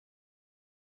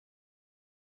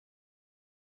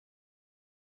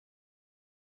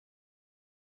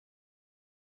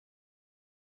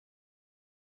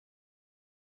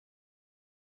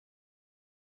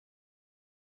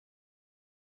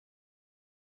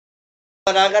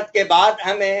 فراغت کے بعد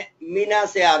ہمیں مینا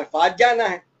سے عرفات جانا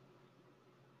ہے۔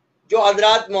 جو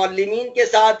حضرات معلمین کے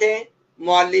ساتھ ہیں،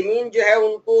 معلمین جو ہے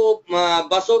ان کو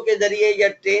بسوں کے ذریعے یا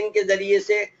ٹرین کے ذریعے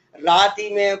سے رات ہی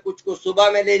میں، کچھ کو صبح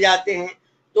میں لے جاتے ہیں،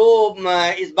 تو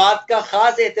اس بات کا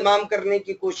خاص اہتمام کرنے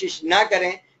کی کوشش نہ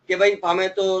کریں کہ بھئی ہمیں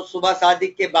تو صبح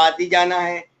صادق کے بعد ہی جانا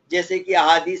ہے، جیسے کہ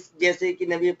احادیث، جیسے کہ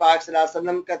نبی پاک صلی اللہ علیہ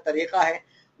وسلم کا طریقہ ہے۔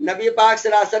 نبی پاک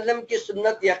صلی اللہ علیہ وسلم کی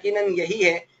سنت یقیناً یہی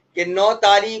ہے کہ 9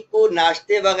 تاریخ کو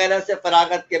ناشتے وغیرہ سے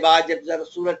فراغت کے بعد جب ذرا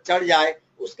سورج چڑھ جائے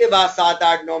اس کے بعد 7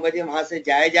 8 9 بجے وہاں سے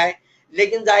جائے جائے.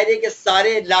 لیکن ظاہر ہے کہ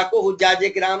سارے لاکھوں حجاج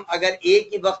کرام اگر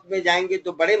ایک ہی وقت میں جائیں گے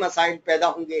تو بڑے مسائل پیدا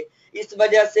ہوں گے. اس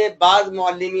وجہ سے بعض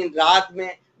معلمین رات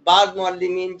میں، بعض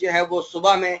معلمین جو ہے وہ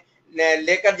صبح میں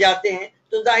لے کر جاتے ہیں.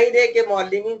 تو ظاہر ہے کہ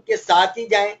معلمین کے ساتھ ہی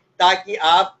جائیں تاکہ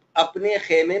آپ اپنے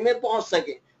خیمے میں پہنچ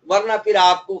سکیں، ورنہ پھر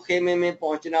آپ کو خیمے میں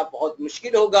پہنچنا بہت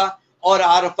مشکل ہوگا. اور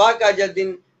عرفہ کا جو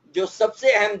دن جو سب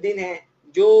سے اہم دن ہے،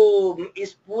 جو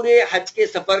اس پورے حج کے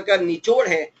سفر کا نچوڑ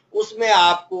ہے، اس میں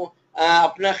آپ کو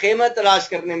اپنا خیمہ تلاش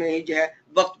کرنے میں ہی جو ہے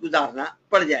وقت گزارنا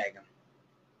پڑ جائے گا.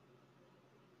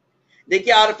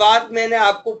 دیکھیے عرفات میں نے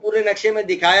آپ کو پورے نقشے میں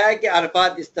دکھایا ہے کہ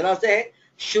عرفات اس طرح سے ہے.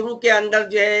 شروع کے اندر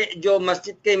جو ہے جو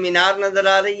مسجد کے مینار نظر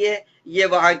آ رہی ہے یہ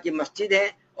وہاں کی مسجد ہے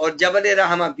اور جبل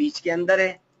رحمہ بیچ کے اندر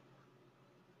ہے.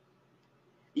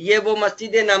 یہ وہ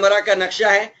مسجد نمرہ کا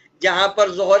نقشہ ہے جہاں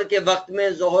پر ظہر کے وقت میں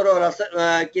ظہر اور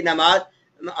عصر کی نماز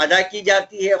ادا کی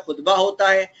جاتی ہے، خطبہ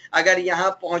ہوتا ہے. اگر یہاں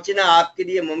پہنچنا آپ کے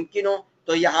لیے ممکن ہو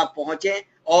تو یہاں پہنچیں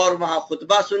اور وہاں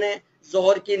خطبہ سنیں.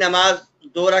 ظہر کی نماز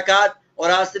 2 رکعت اور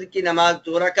عصر کی نماز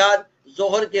 2 رکعت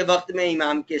ظہر کے وقت میں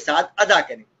امام کے ساتھ ادا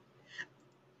کریں.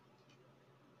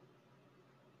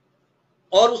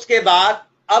 اور اس کے بعد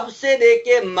اب سے لے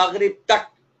کے مغرب تک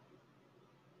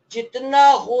جتنا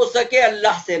ہو سکے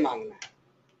اللہ سے مانگنا ہے.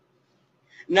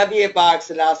 نبی پاک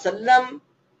صلی اللہ علیہ وسلم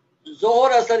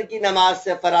ظہر عصر کی نماز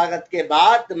سے فراغت کے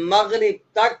بعد مغرب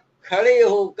تک کھڑے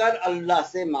ہو کر اللہ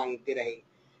سے مانگتے رہے.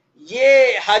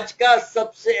 یہ حج کا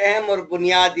سب سے اہم اور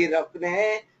بنیادی رکن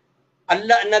ہے.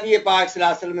 اللہ نبی پاک صلی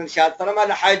اللہ علیہ وسلم ارشاد فرمایا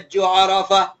الحج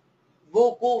عرفہ،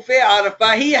 وقوف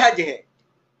عرفہ ہی حج ہے،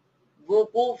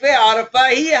 وقوف عرفہ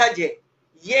ہی حج ہے.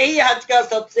 یہی حج کا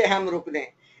سب سے اہم رکن ہے.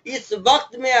 اس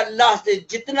وقت میں اللہ سے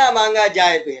جتنا مانگا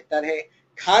جائے بہتر ہے.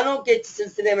 کھانوں کے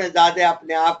سلسلے میں زیادہ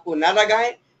اپنے آپ کو نہ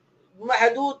لگائیں،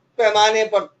 محدود پیمانے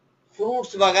پر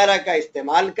فروٹس وغیرہ کا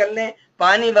استعمال کر لیں،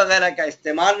 پانی وغیرہ کا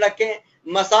استعمال رکھیں.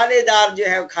 مسالے دار جو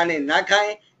ہے کھانے نہ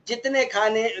کھائیں، جتنے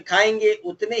کھانے کھائیں گے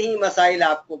اتنے ہی مسائل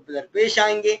آپ کو درپیش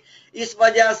آئیں گے. اس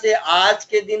وجہ سے آج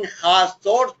کے دن خاص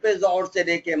طور پہ ظہر سے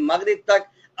لے کے مغرب تک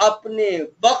اپنے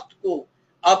وقت کو،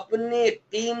 اپنے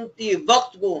قیمتی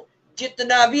وقت کو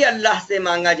جتنا بھی اللہ سے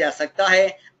مانگا جا سکتا ہے،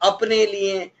 اپنے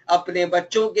لیے، اپنے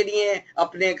بچوں کے لیے،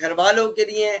 اپنے گھر والوں کے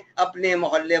لیے، اپنے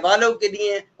محلے والوں کے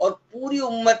لیے اور پوری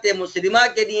امت مسلمہ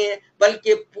کے لیے،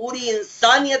 بلکہ پوری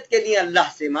انسانیت کے لیے اللہ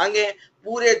سے مانگیں.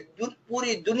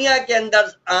 پوری دنیا کے اندر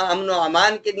امن و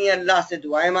امان کے لیے اللہ سے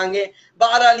دعائیں مانگیں.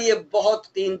 بہرحال یہ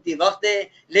بہت قیمتی وقت ہے،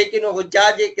 لیکن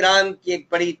حجاج کرام کی ایک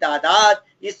بڑی تعداد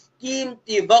اس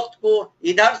قیمتی وقت کو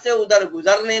ادھر سے ادھر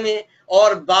گزرنے میں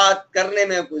اور بات کرنے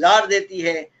میں گزار دیتی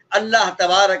ہے. اللہ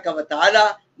تبارک و تعالی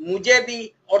مجھے بھی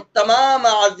اور تمام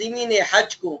عازمین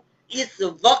حج کو اس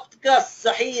وقت کا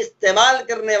صحیح استعمال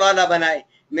کرنے والا بنائے.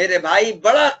 میرے بھائی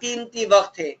بڑا قیمتی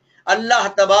وقت ہے. اللہ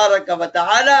تبارک و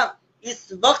تعالی اس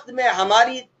وقت میں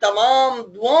ہماری تمام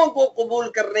دعاؤں کو قبول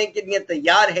کرنے کے لیے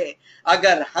تیار ہے.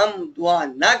 اگر ہم دعا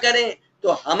نہ کریں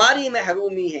تو ہماری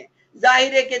محرومی ہے.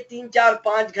 ظاہر ہے کہ 3 4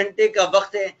 5 گھنٹے کا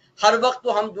وقت ہے، ہر وقت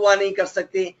تو ہم دعا نہیں کر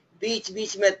سکتے. بیچ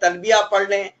بیچ میں تلبیہ پڑھ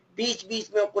لیں، بیچ بیچ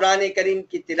میں قرآن کریم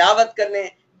کی تلاوت کر لیں،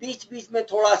 بیچ بیچ میں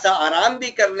تھوڑا سا آرام بھی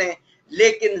کر لیں.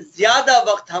 لیکن زیادہ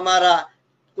وقت ہمارا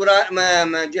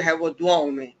قرآن جو ہے وہ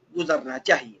دعاؤں میں گزرنا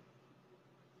چاہیے.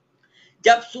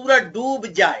 جب سورج ڈوب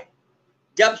جائے،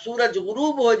 جب سورج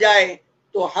غروب ہو جائے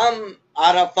تو ہم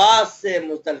عرفات سے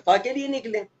مزدلفہ کے لیے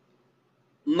نکلیں.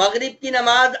 مغرب کی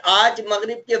نماز آج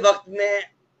مغرب کے وقت میں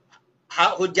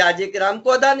حجاج کرام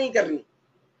کو ادا نہیں کرنی.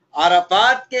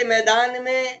 عرفات کے میدان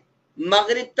میں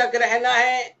مغرب تک رہنا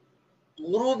ہے،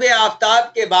 غروب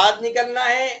آفتاب کے بعد نکلنا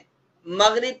ہے،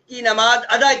 مغرب کی نماز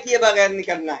ادا کیے بغیر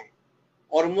نکلنا ہے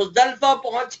اور مزدلفہ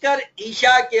پہنچ کر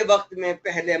عشاء کے وقت میں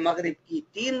پہلے مغرب کی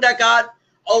 3 رکعت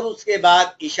اور اس کے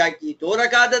بعد عشاء کی 2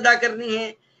 رکعت ادا کرنی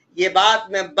ہے. یہ بات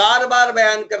میں بار بار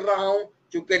بیان کر رہا ہوں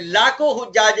چونکہ لاکھوں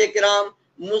حجاج کرام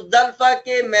مزدلفہ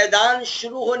کے میدان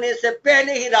شروع ہونے سے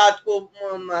پہلے ہی رات کو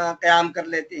قیام کر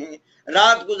لیتے ہیں،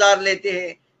 رات گزار لیتے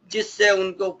ہیں، جس سے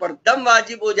ان کے اوپر دم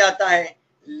واجب ہو جاتا ہے.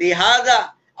 لہذا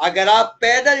اگر آپ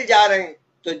پیدل جا رہے ہیں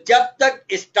تو جب تک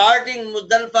اسٹارٹنگ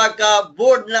مزدلفہ کا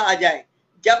بورڈ نہ آ جائے،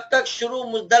 جب تک شروع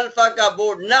مزدلفہ کا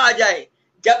بورڈ نہ آ جائے،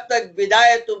 جب تک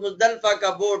بدایت مزدلفہ کا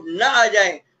بورڈ نہ آ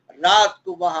جائے، رات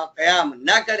کو وہاں قیام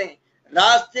نہ کریں.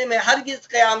 راستے میں ہرگز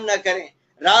قیام نہ کریں،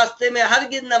 راستے میں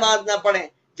ہرگز نماز نہ پڑھیں.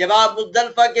 جب آپ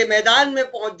مزدلفہ کے میدان میں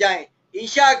پہنچ جائیں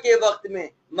عشاء کے وقت میں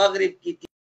مغرب کی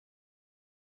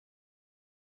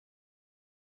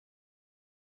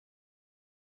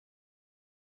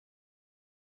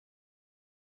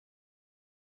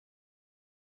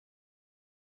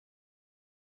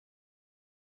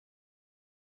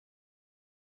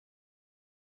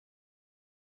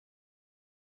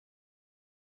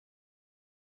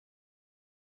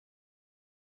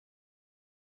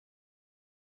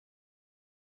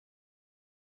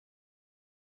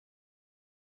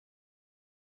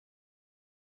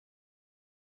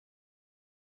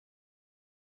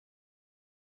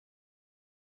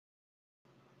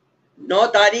 9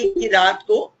 तारीख की रात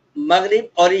को मगरिब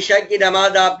और ईशा की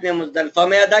नमाज आपने मुजदलफा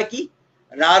में अदा की,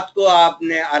 रात को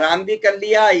आपने आराम भी कर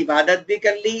लिया, इबादत भी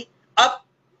कर ली। अब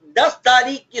 10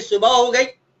 तारीख की सुबह हो गई,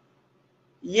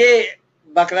 ये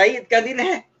बकरा ईद का दिन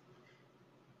है।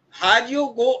 हाजियों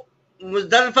को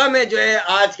मुजदलफा में जो है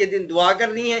आज के दिन दुआ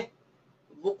करनी है,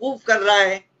 वकूफ कर रहा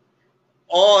है,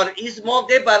 और इस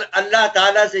मौके पर अल्लाह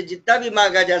ताला से जितना भी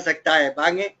मांगा जा सकता है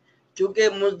मांगे, चूंकि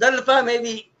मुजदलफा में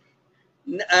भी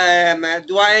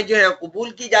दुआएं जो है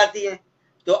कबूल की जाती हैं।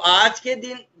 तो आज के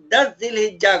दिन 10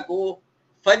 जिलहिज्जा को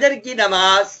फजर की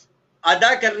नमाज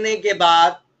अदा करने के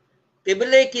बाद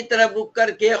किबले की तरफ रुक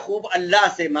करके खूब अल्लाह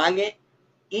से मांगे।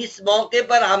 इस मौके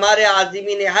पर हमारे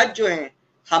आज़िमीन हज जो हैं,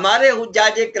 हमारे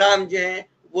हुज्जाज कराम जो हैं,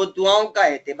 वो दुआओं का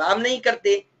एहतमाम नहीं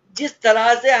करते। जिस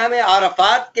तरह से हमें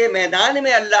आरफात के मैदान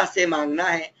में अल्लाह से मांगना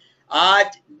है,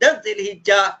 आज 10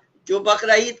 जिलहिज्जा जो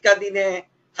बकरा ईद का दिन है,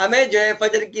 हमें जो है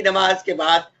फजर की नमाज के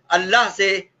बाद अल्लाह से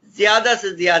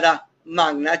ज्यादा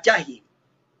मांगना चाहिए।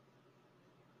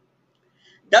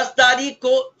 10 तारीख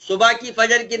को सुबह की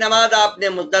फजर की नमाज आपने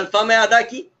मुजदलफा में अदा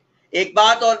की। एक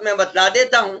बात और मैं बतला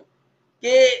देता हूं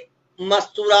कि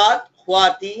मस्तूरात,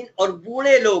 ख्वातीन और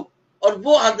बूढ़े लोग और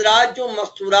वो हजरात जो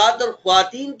मस्तूरात और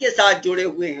ख्वातीन के साथ जुड़े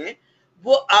हुए हैं,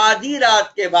 वो आधी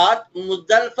रात के बाद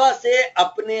मुजदलफा से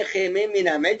अपने खेमे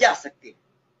मिना में जा सकते हैं,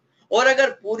 और अगर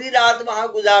पूरी रात वहां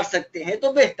गुजार सकते हैं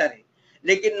तो बेहतर है।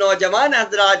 लेकिन नौजवान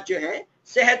हजरात जो हैं,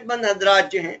 सेहतमंद हजरात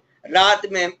जो हैं, रात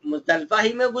में मुजदलफा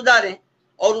ही में गुजारें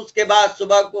और उसके बाद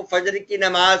सुबह को फजर की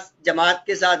नमाज जमात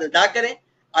के साथ अदा करें,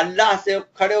 अल्लाह से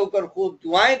खड़े होकर खूब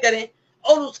दुआएं करें,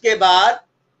 और उसके बाद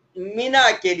मीना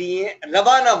के लिए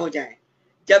रवाना हो जाएं।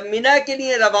 जब मीना के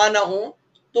लिए रवाना हो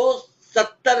तो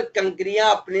 70 कंकरियां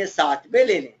अपने साथ में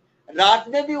ले लें। रात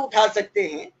में भी उठा सकते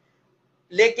हैं,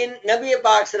 लेकिन नबी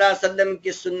पाक सल्लल्लाहु अलैहि वसल्लम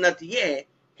की सुन्नत यह है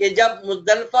कि जब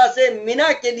मुजदलफा से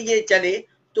मीना के लिए चले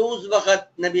तो उस वक्त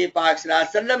नबी पाक सल्लल्लाहु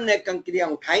अलैहि वसल्लम ने कंकरियां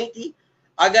उठाई थी।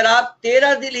 अगर आप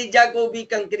 13 जिलहिज्जा को भी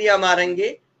कंकरियां मारेंगे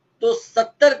तो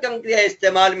 70 कंकरियां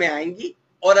इस्तेमाल में आएंगी,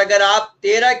 और अगर आप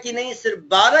 13 की नहीं सिर्फ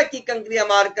 12 की कंकरियां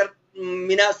मारकर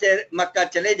मीना से मक्का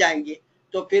चले जाएंगे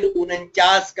तो फिर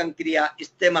 49 कंकरियां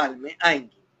इस्तेमाल में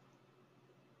आएंगी।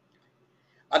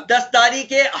 अब 10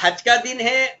 तारीख है, हज का दिन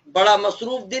है, बड़ा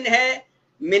मसरूफ दिन है।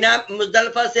 मीना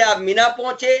मुजदलफा से आप मीना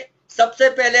पहुंचे, सबसे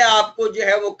पहले आपको जो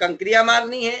है वो कंकरियां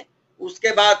मारनी है,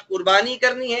 उसके बाद कुर्बानी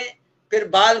करनी है, फिर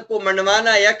बाल को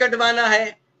मंडवाना या कटवाना है,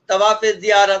 तवाफ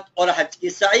ज़ियारत और हज की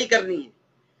साई करनी है।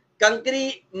 कंकरी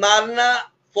मारना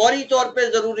फौरी तौर पे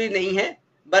जरूरी नहीं है,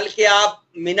 बल्कि आप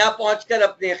मीना पहुंचकर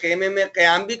अपने खेमे में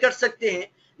क़याम भी कर सकते हैं,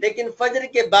 लेकिन फजर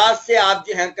के बाद से आप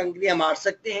जो है कंकरियां मार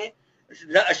सकते हैं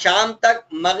शाम तक,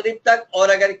 मगरिब तक, और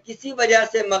अगर किसी वजह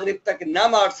से मगरिब तक ना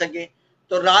मार सके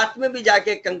तो रात में भी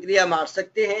जाके कंकरियां मार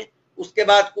सकते हैं। उसके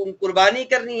बाद कुर्बानी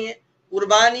करनी है।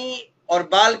 कुर्बानी और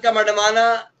बाल का मंडवाना,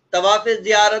 तवाफ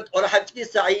ज़ियारत और हज की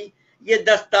साई ये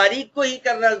 10 तारीख को ही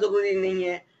करना जरूरी नहीं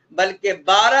है, बल्कि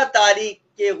 12 तारीख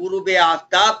के गुरूब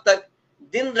आफ्ताब तक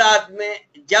दिन रात में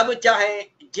जब चाहें,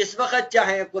 जिस वक्त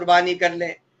चाहें कुर्बानी कर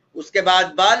लें। उसके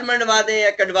बाद बाल मंडवा दें या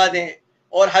कटवा दें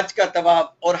और हज का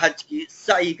तवाफ और हज की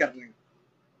साई कर लें।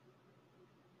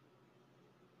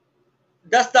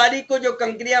 10 तारीख को जो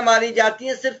कंकरियां मारी जाती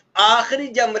हैं, सिर्फ आखिरी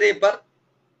जमरे पर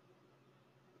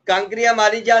कंकरियां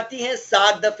मारी जाती हैं।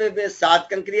 7 दफे में 7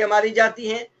 कंकरियां मारी जाती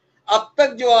हैं। अब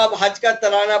तक जो आप हज का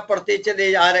तराना पढ़ते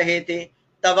चले आ रहे थे,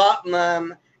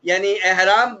 यानी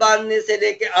एहराम बांधने से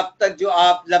लेके अब तक जो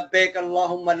आप लब्बैक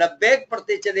अल्लाहुम्मा लब्बैक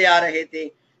पढ़ते चले आ रहे थे,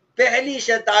 पहली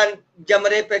शैतान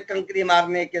जमरे पे कंकरी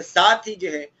मारने के साथ ही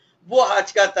जो है वो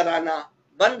हज का तराना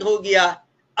बंद हो गया।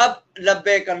 अब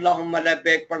लब्बैक अल्लाहुम्मा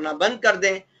लब्बैक पढ़ना बंद कर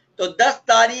दें। तो 10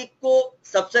 तारीख को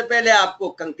सबसे पहले आपको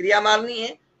कंकरियां मारनी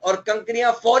है, और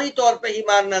कंकरियां फौरी तौर पे ही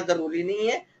मारना जरूरी नहीं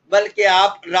है, बल्कि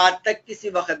आप रात तक किसी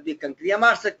वक्त भी कंकरियां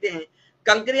मार सकते हैं।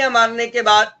 कंकरियां मारने के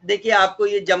बाद देखिए आपको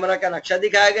ये जमरा का नक्शा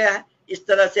दिखाया गया है। इस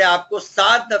तरह से आपको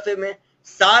 7 दफे में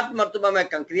 7 मरतबा में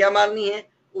कंकरियां मारनी है।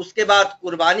 उसके बाद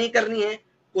कुर्बानी करनी है।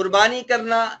 कुर्बानी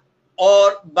करना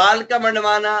और बाल का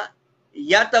मंडवाना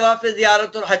या तवाफ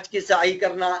ज़ियारत और हज की साई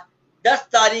करना 10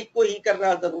 तारीख को ही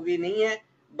करना जरूरी नहीं है,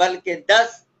 बल्कि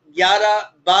 10, 11,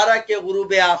 12 के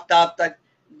गुरूब आफ्ताब तक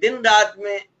दिन रात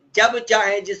में जब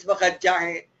चाहें, जिस वक्त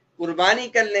चाहें कुर्बानी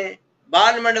कर लें,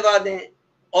 बाल मंडवा दें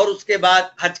और उसके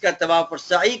बाद हज का तवाफ और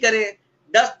साई करें।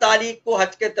 10 तारीख को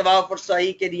हज के तवाफ और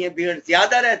साई के लिए भीड़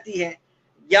ज्यादा रहती है।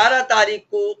 11 तारीख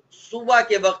को सुबह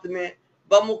के वक्त में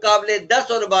बमुकाबले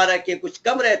 10 और 12 के कुछ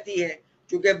कम रहती है,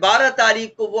 क्योंकि 12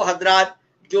 तारीख को वो हजरात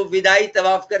जो विदाई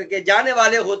तवाफ करके जाने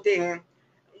वाले होते हैं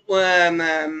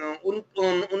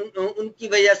उनकी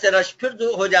वजह से रश फिर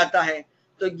हो जाता है।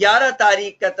 تو 11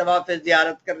 تاریخ کا طواف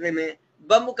زیارت کرنے میں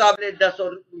بمقابلے 10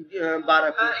 اور 12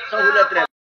 کو سہولت رہتی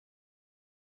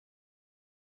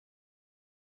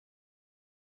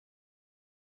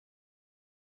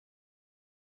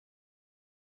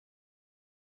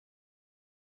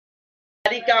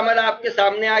کا عمل آپ کے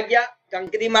سامنے آ گیا.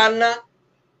 کنکری مارنا،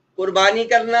 قربانی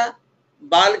کرنا،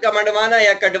 بال کا منڈوانا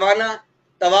یا کٹوانا،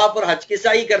 طواف اور حج کی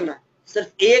سعی کرنا. صرف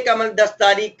ایک عمل 10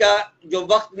 تاریخ کا جو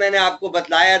وقت میں نے آپ کو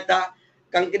بتلایا تھا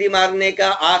کنکری مارنے کا،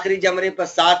 آخری جمرے پر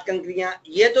 7 کنکریاں،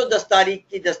 یہ تو 10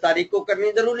 تاریخ کو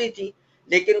کرنی ضروری تھی.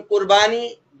 لیکن قربانی،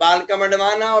 بال کا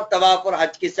منڈوانا اور طواف اور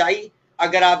حج کی سعی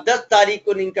اگر آپ 10 تاریخ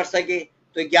کو نہیں کر سکے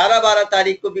تو 11-12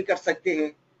 تاریخ کو بھی کر سکتے ہیں.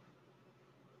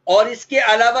 اور اس کے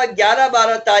علاوہ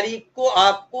 11-12 تاریخ کو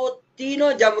آپ کو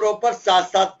تینوں جمروں پر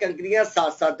 7 کنکریاں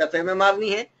 7 دفعے میں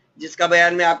مارنی ہیں، جس کا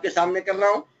بیان میں آپ کے سامنے کر رہا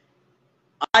ہوں.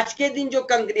 آج کے دن جو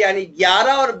کنکریاں یعنی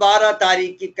 11 اور 12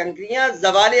 تاریخ کی کنکریاں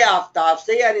زوال آفتاب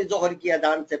سے یعنی ظہر کی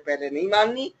اذان سے پہلے نہیں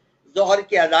مارنی، ظہر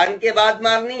کی اذان کے بعد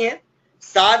مارنی ہے.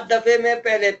 7 دفعے میں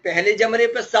پہلے جمرے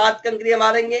پر 7 کنکریاں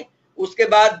ماریں گے، اس کے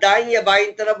بعد دائیں یا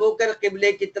بائیں طرف ہو کر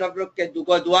قبلے کی طرف رک کے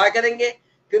دعا کریں گے.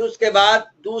 پھر اس کے بعد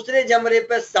دوسرے جمرے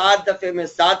پر 7 دفعے میں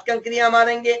 7 کنکریاں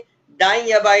ماریں گے، دائیں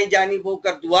یا بائیں جانب ہو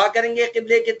کر دعا کریں گے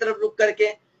قبلے کی طرف رک کر کے،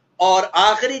 اور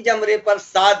آخری جمرے پر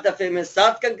 7 دفعے میں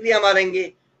 7 کنکریاں ماریں گے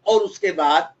اور اس کے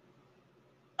بعد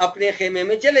اپنے خیمے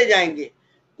میں چلے جائیں گے.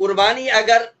 قربانی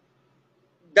اگر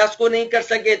 10 کو نہیں کر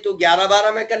سکے تو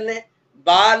 11-12 میں کر لیں.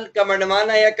 بال کا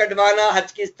منڈوانا یا کٹوانا،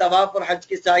 حج کی طواف اور حج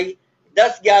کی سعی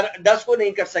 10 کو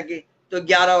نہیں کر سکے تو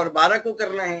 11 اور 12 کو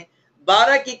کرنا ہے.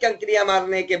 12 کی کنکریاں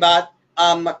مارنے کے بعد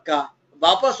آپ مکہ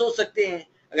واپس ہو سکتے ہیں.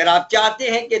 اگر آپ چاہتے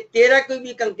ہیں کہ 13 کو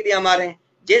بھی کنکریاں ماریں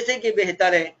جیسے کہ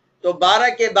بہتر ہے تو 12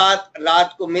 کے بعد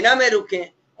رات کو مینا میں رکیں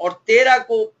اور 13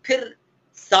 کو پھر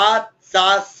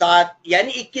 7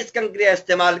 یعنی 21 کنکریاں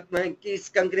 21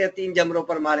 کنکریاں 3 جمروں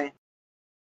پر ماریں.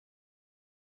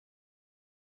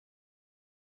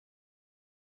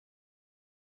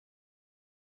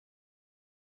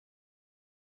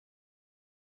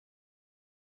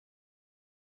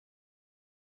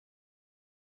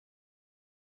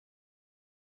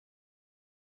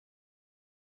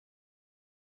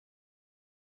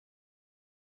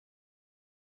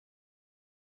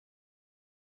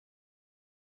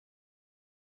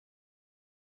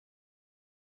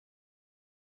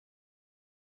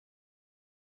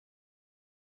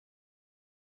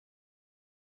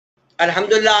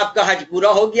 الحمدللہ آپ کا حج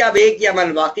پورا ہو گیا. اب ایک ہی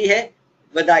عمل باقی ہے،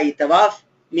 وداعی طواف.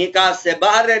 میقات سے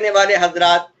باہر رہنے والے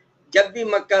حضرات جب بھی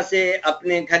مکہ سے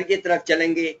اپنے گھر کی طرف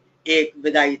چلیں گے ایک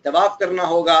وداعی طواف کرنا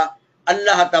ہوگا.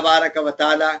 اللہ تبارک و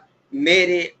تعالی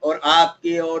میرے اور آپ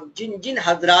کے اور جن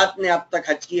حضرات نے اب تک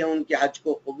حج کیا ان کے حج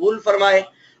کو قبول فرمائے،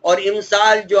 اور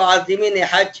امسال جو عازمین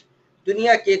حج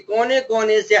دنیا کے کونے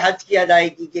کونے سے حج کی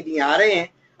ادائیگی کے لیے آ رہے ہیں،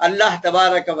 اللہ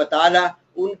تبارک و تعالی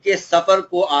ان کے سفر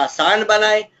کو آسان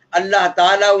بنائے. اللہ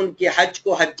تعالیٰ ان کے حج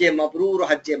کو حج مبرور و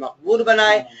حج مقبول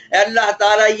بنائے. اے اللہ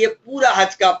تعالیٰ یہ پورا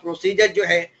حج کا پروسیجر جو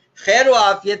ہے خیر و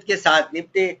عافیت کے ساتھ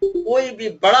نپٹے. کوئی بھی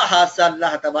بڑا حادثہ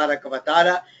اللہ تبارک و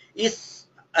تعالیٰ اس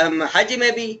حج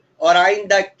میں بھی اور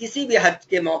آئندہ کسی بھی حج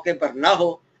کے موقع پر نہ ہو.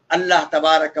 اللہ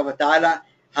تبارک و تعالیٰ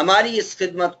ہماری اس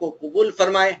خدمت کو قبول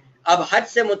فرمائے. اب حج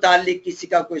سے متعلق کسی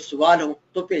کا کوئی سوال ہو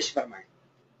تو پیش فرمائیں.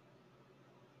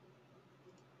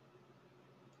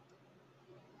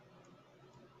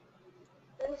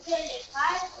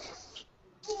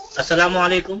 السلام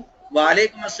علیکم.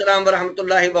 وعلیکم السلام ورحمۃ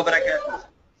اللہ وبرکاتہ.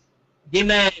 جی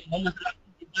میں محمد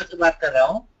جدہ سے بات کر رہا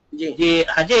ہوں. جی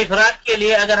حج افراد کے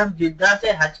لیے اگر ہم جدہ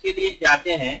سے حج کے لیے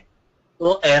جاتے ہیں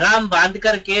تو احرام باندھ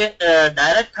کر کے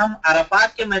ڈائریکٹ ہم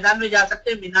عرفات کے میدان میں جا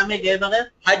سکتے ہیں مینا میں گئے بغیر؟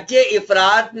 حج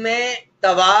افراد میں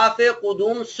طواف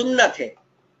قدوم سنت ہے،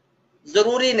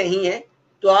 ضروری نہیں ہے،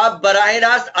 تو آپ براہ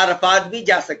راست عرفات بھی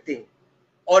جا سکتے ہیں.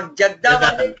 اور جدہ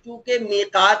والے چونکہ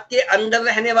میقات کے اندر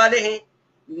رہنے والے ہیں،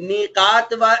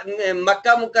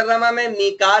 مکہ مکرمہ میں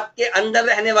میقات کے اندر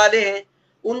رہنے والے ہیں،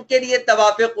 ان کے لیے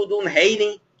طواف قدوم ہے ہی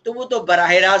نہیں، تو وہ تو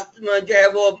براہ راست جو ہے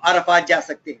وہ عرفات جا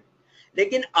سکتے ہیں.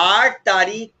 لیکن 8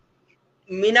 تاریخ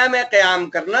مینا میں قیام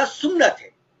کرنا سنت ہے،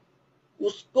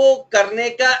 اس کو کرنے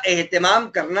کا اہتمام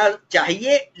کرنا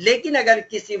چاہیے. لیکن اگر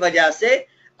کسی وجہ سے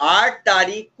 8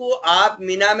 تاریخ کو آپ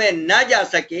مینا میں نہ جا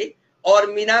سکے اور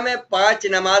مینا میں 5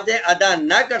 نمازیں ادا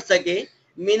نہ کر سکے،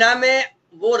 مینا میں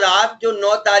وہ رات جو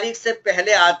 9 تاریخ سے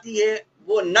پہلے آتی ہے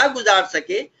وہ نہ گزار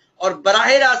سکے اور براہ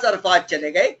راست عرفات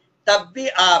چلے گئے، تب بھی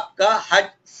آپ کا حج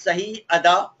صحیح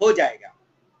ادا ہو جائے گا.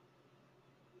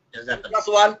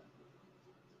 سوال.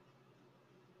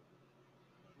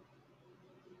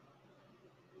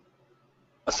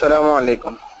 السلام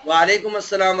علیکم. وعلیکم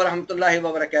السلام ورحمۃ اللہ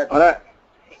وبرکاتہ.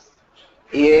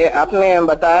 یہ آپ نے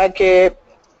بتایا کہ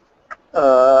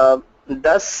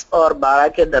 10 اور 12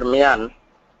 کے درمیان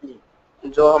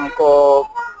جو ہم کو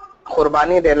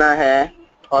قربانی دینا ہے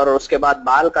اور اس کے بعد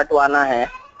بال کٹوانا ہے،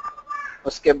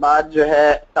 اس کے بعد جو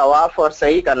ہے طواف اور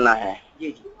سعی کرنا ہے.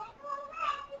 جی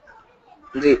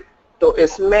جی، تو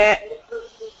اس میں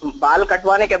بال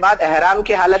کٹوانے کے بعد احرام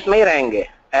کی حالت میں ہی رہیں گے،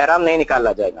 احرام نہیں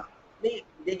نکالا جائے گا. نہیں،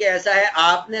 دیکھیے ایسا ہے،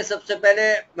 آپ نے سب سے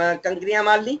پہلے کنکریاں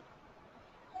مار لی،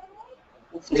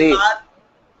 اس کے جی بعد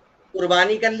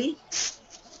قربانی کر لی،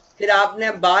 پھر آپ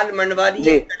نے بال منڈوا لیے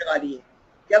جی کٹوا لیے.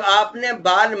 جب آپ نے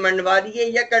بال منڈوا لیے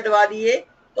یا کٹوا لیے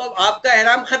تو اب آپ کا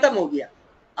احرام ختم ہو گیا.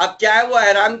 اب چاہے وہ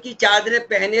احرام کی چادریں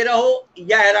پہنے رہو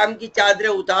یا احرام کی چادریں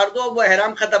اتار دو، وہ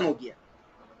احرام ختم ہو گیا.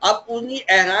 اب انہی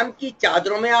احرام کی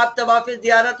چادروں میں آپ طواف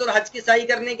زیارت اور حج کی سعی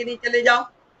کرنے کے لیے چلے جاؤ،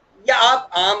 یا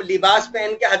آپ عام لباس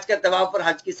پہن کے حج کا طواف اور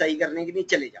حج کی سعی کرنے کے لیے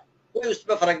چلے جاؤ، کوئی اس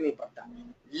پہ فرق نہیں پڑتا.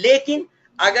 لیکن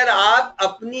اگر آپ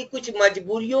اپنی کچھ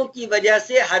مجبوریوں کی وجہ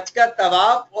سے حج کا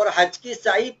طواف اور حج کی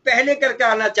سعی پہلے کر کے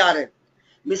آنا چاہ رہے ہیں،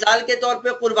 مثال کے طور پہ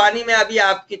قربانی میں ابھی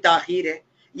آپ کی تاخیر ہے،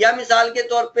 یا مثال کے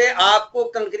طور پہ آپ کو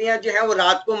کنکریاں جو ہیں وہ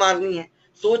رات کو مارنی ہیں،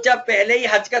 سوچا پہلے ہی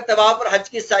حج کا طواف اور حج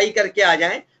کی سعی کر کے آ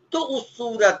جائیں، تو اس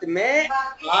صورت میں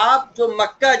آپ جو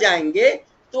مکہ جائیں گے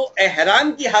تو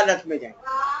احرام کی حالت میں جائیں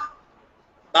گے.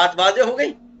 بات واضح ہو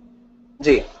گئی؟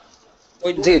 جی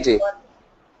کوئی جی جی.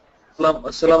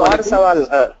 السلام ایک اور علیکم. سوال.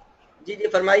 جی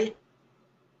فرمائیے.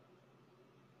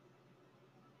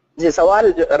 جی،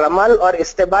 سوال رمل اور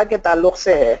استباع کے تعلق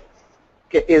سے ہے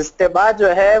کہ استباع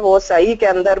جو ہے وہ صحیح کے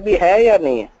اندر بھی ہے یا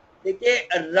نہیں ہے؟ دیکھیے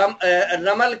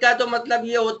رمل کا تو مطلب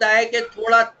یہ ہوتا ہے کہ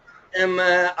تھوڑا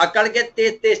اکڑ کے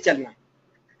تیز تیز چلنا.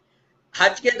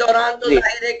 حج کے دوران تو جی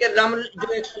ظاہر ہے کہ رمل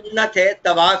جو ایک سنت ہے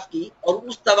طواف کی، اور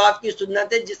اس طواف کی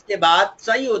سنت ہے جس کے بعد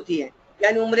صحیح ہوتی ہے،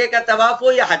 یعنی عمرے کا طواف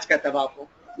ہو یا حج کا طواف ہو،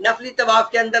 نفلی طواف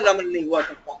کے اندر رمل نہیں ہوا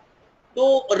کرتا. تو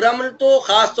رمل تو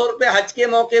خاص طور پہ حج کے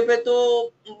موقع پہ تو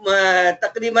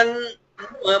تقریباً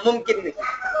ممکن نہیں،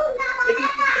 لیکن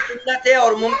سنت ہے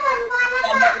اور ممکن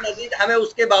اللہ کے نزدیک ہمیں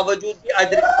اس کے باوجود بھی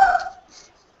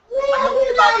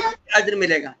اجر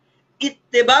ملے گا.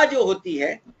 اتباع جو ہوتی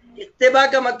ہے، اتباع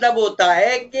کا مطلب ہوتا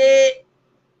ہے کہ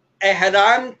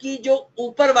احرام کی جو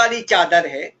اوپر والی چادر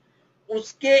ہے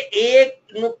اس کے ایک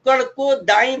نکڑ کو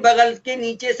دائیں بغل کے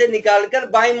نیچے سے نکال کر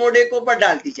بائیں موڑے کو پر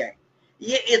ڈال دی جائے،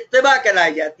 یہ اتباع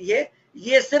کہلائی جاتی ہے.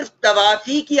 یہ صرف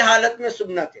طوافی کی حالت میں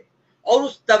سنت ہے، اور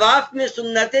اس طواف میں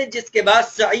سنت ہے جس کے بعد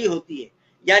سعی ہوتی ہے،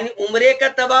 یعنی عمرے کا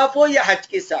طواف ہو یا حج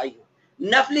کی سعی ہو.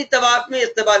 نفلی طواف میں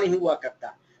اتباع نہیں ہوا کرتا.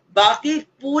 باقی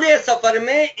پورے سفر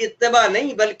میں اتباع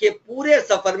نہیں، بلکہ پورے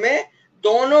سفر میں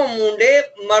دونوں مونڈے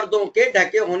مردوں کے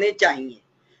ڈھکے ہونے چاہیے.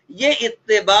 یہ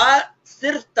اتباع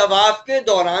صرف طواف کے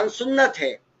دوران سنت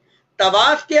ہے.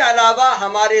 طواف کے علاوہ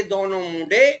ہمارے دونوں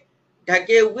مونڈے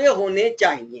ڈھکے ہوئے ہونے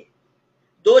چاہیے.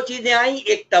 دو چیزیں آئیں،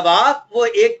 ایک طواف، وہ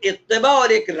ایک اتباع اور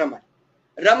ایک رمل.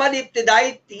 رمل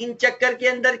ابتدائی 3 چکر کے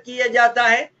اندر کیا جاتا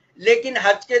ہے، لیکن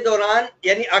حج کے دوران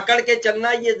یعنی اکڑ کے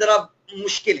چلنا یہ ذرا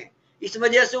مشکل ہے، اس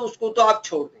وجہ سے اس کو تو آپ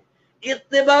چھوڑ دیں.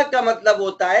 اتباع کا مطلب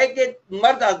ہوتا ہے کہ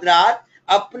مرد حضرات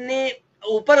اپنے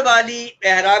اوپر والی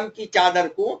احرام کی چادر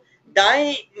کو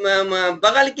دائیں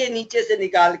بغل کے نیچے سے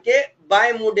نکال کے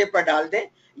بائیں موڈے پر ڈال دیں،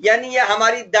 یعنی یہ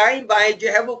ہماری دائیں بائیں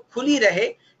جو ہے وہ کھلی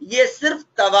رہے. یہ صرف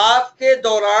طواف کے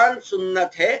دوران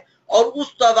سنت ہے، اور اس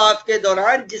طواف کے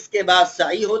دوران جس کے بعد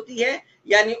سعی ہوتی ہے،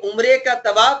 یعنی عمرے کا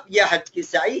طواف یا حج کی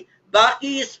سعی.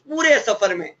 باقی اس پورے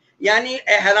سفر میں یعنی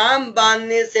احرام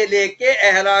باندھنے سے لے کے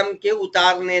احرام کے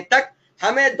اتارنے تک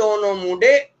ہمیں دونوں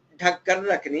مونڈے ڈھک کر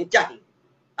رکھنے چاہیے.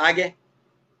 آگے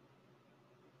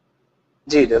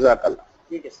جی جزاک اللہ.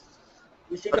 ٹھیک ہے.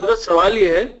 حضرت سوال یہ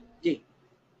ہے، جی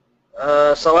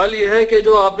سوال یہ ہے کہ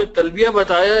جو آپ نے تلبیہ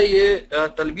بتایا، یہ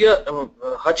تلبیہ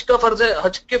حج کا فرض ہے،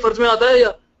 حج کے فرض میں آتا ہے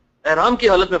یا احرام کی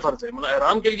حالت میں فرض ہے؟ مطلب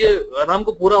احرام کے لیے، احرام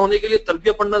کو پورا ہونے کے لیے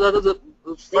تلبیہ پڑھنا زیادہ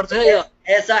فرض ہے یا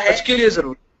ایسا ہے؟ حج کے لیے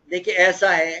ضرور؟ دیکھیں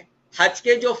ایسا ہے، حج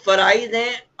کے جو فرائض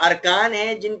ہیں، ارکان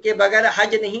ہیں جن کے بغیر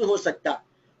حج نہیں ہو سکتا،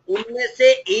 ان میں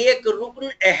سے ایک رکن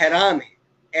احرام ہے.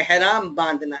 احرام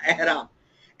باندھنا.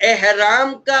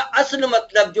 احرام کا اصل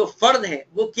مطلب جو فرض ہے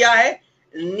وہ کیا ہے؟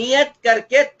 نیت کر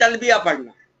کے تلبیہ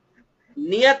پڑھنا.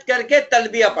 نیت کر کے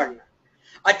تلبیہ پڑھنا.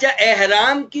 اچھا،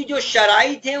 احرام کی جو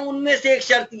شرائط ہیں ان میں سے ایک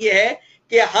شرط یہ ہے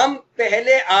کہ ہم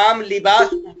پہلے عام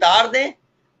لباس اتار دیں،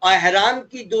 احرام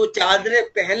کی 2 چادریں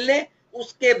پہن لیں،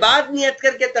 اس کے بعد نیت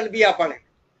کر کے تلبیہ پڑھیں.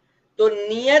 تو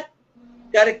نیت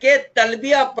کر کے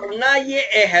تلبیہ پڑھنا یہ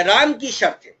احرام کی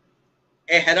شرط ہے.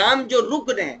 احرام جو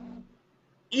رکن ہے،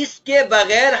 اس کے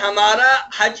بغیر ہمارا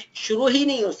حج شروع ہی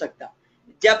نہیں ہو سکتا.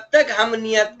 جب تک ہم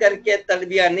نیت کر کے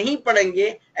تلبیہ نہیں پڑھیں گے،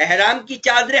 احرام کی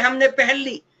چادریں ہم نے پہن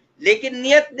لی لیکن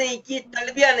نیت نہیں کی،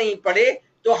 تلبیہ نہیں پڑھے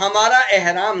تو ہمارا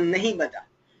احرام نہیں بنا.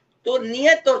 تو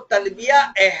نیت اور تلبیہ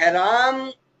احرام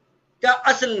کا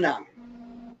اصل نام ہے.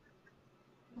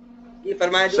 یہ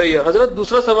فرمائے. صحیح ہے حضرت.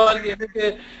 دوسرا سوال یہ ہے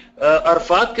کہ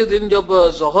عرفات کے دن جب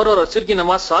ظہر اور عصر کی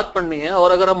نماز ساتھ پڑھنی ہے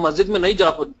اور اگر ہم مسجد میں نہیں جا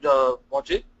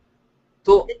پہنچے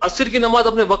تو عصر کی نماز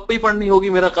اپنے وقت پہ ہی پڑھنی ہوگی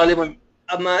میرا غالباً.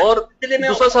 اور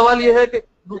دوسرا سوال یہ ہے کہ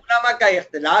علماء کا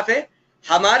اختلاف ہے.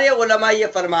 ہمارے علماء یہ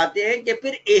فرماتے ہیں کہ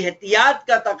پھر احتیاط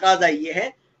کا تقاضا یہ ہے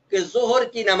کہ ظہر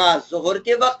کی نماز ظہر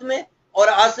کے وقت میں اور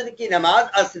عصر کی نماز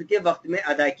عصر کے وقت میں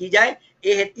ادا کی جائے.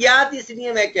 احتیاط اس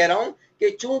لیے میں کہہ رہا ہوں کہ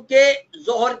چونکہ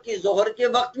ظہر کے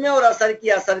وقت میں اور عصر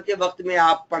کے وقت میں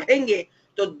آپ پڑھیں گے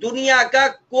تو دنیا کا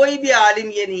کوئی بھی عالم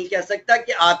یہ نہیں کہہ سکتا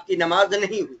کہ آپ کی نماز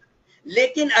نہیں ہوئی.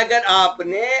 لیکن اگر آپ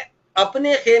نے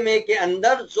اپنے خیمے کے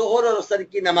اندر ظہر اور عصر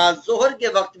کی نماز ظہر کے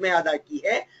وقت میں ادا کی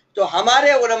ہے تو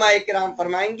ہمارے علماء کرام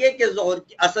فرمائیں گے کہ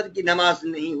عصر کی نماز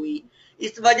نہیں ہوئی.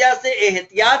 اس وجہ سے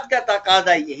احتیاط کا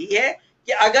تقاضا یہی ہے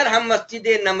کہ اگر ہم مسجد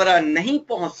نمرہ نہیں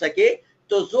پہنچ سکے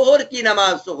تو ظہر کی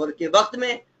نماز ظہر کے وقت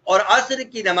میں اور عصر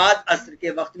کی نماز عصر کے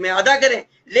وقت میں ادا کریں.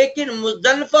 لیکن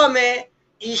مزدلفہ میں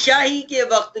عشاء ہی کے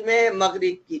وقت میں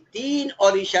مغرب کی 3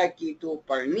 اور عشاء کی 2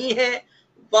 پڑھنی ہے.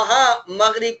 وہاں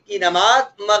مغرب کی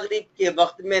نماز مغرب کے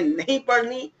وقت میں نہیں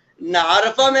پڑھنی، نہ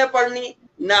عرفہ میں پڑھنی،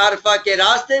 نہ عرفہ کے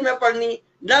راستے میں پڑھنی،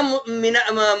 نہ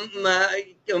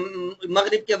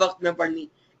مغرب کے وقت میں پڑھنی.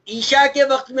 عشاء کے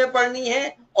وقت میں پڑھنی ہے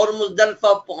اور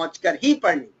مزدلفہ پہنچ کر ہی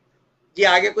پڑھنی. جی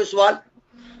آگے کوئی سوال؟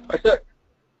 اچھا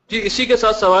جی، اسی کے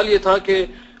ساتھ سوال یہ تھا کہ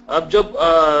اب جب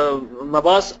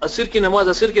نماز عصر کی نماز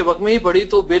عصر کے وقت میں ہی پڑھی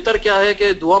تو بہتر کیا ہے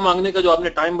کہ دعا مانگنے کا جو آپ نے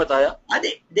ٹائم بتایا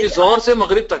کہ ظہر سے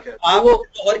مغرب تک ہے، آپ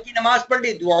ظہر کی نماز پڑھ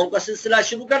لی، دعاؤں کا سلسلہ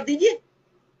شروع کر دیجئے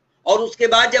اور اس کے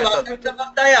بعد جب عصر کا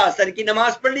وقت آیا عصر کی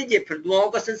نماز پڑھ لیجئے، پھر دعاؤں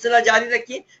کا سلسلہ جاری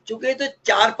رکھیے. چونکہ یہ تو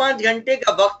 4-5 گھنٹے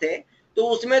کا وقت ہے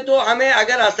تو اس میں تو ہمیں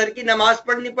اگر عصر کی نماز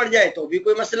پڑھنی پڑ جائے تو بھی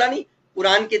کوئی مسئلہ نہیں.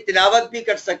 قرآن کی تلاوت بھی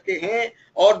کر سکتے ہیں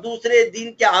اور دوسرے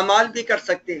دین کے اعمال بھی کر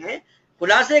سکتے ہیں.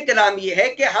 خلاصہ کلام یہ ہے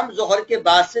کہ ہم ظہر کے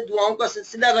بعد سے دعاؤں کا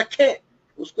سلسلہ رکھیں،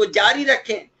 اس کو جاری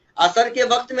رکھیں. عصر کے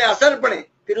وقت میں عصر پڑھیں،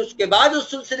 پھر اس کے بعد اس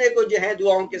سلسلے کو جو ہے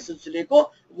دعاؤں کے سلسلے کو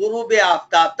غروب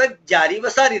آفتاب تک جاری و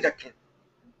ساری رکھیں.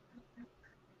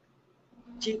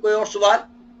 جی کوئی اور سوال؟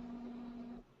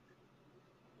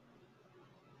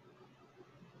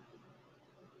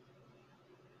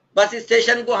 بس اس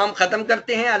سیشن کو ہم ختم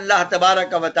کرتے ہیں. اللہ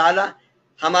تبارک و تعالی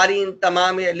ہماری ان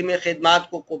تمام علمی خدمات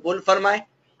کو قبول فرمائے.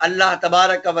 اللہ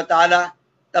تبارک و تعالی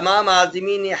تمام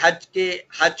عازمین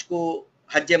حج کو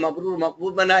حج مبرور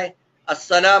مقبول بنائے.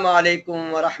 السلام علیکم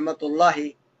ورحمۃ اللہ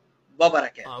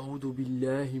وبرکاتہ. اعوذ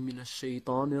باللہ من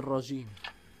الشیطان الرجیم.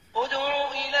 ادع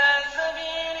إلى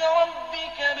سبيل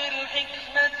ربك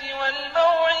بالحكمة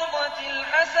والموعظة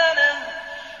الحسنة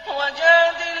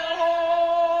وجادلهم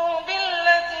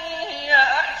بالتي هي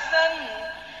أحسن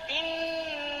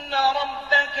إن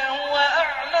ربك هو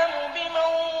أعلم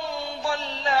بمن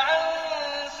ضل عن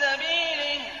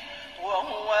سبيله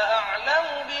وهو أعلم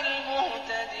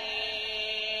بالمهتدين.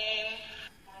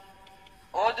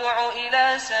 ادع إلى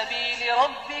سبيل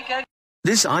ربك.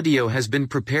 This audio has been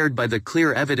prepared by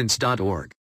theclearevidence.org.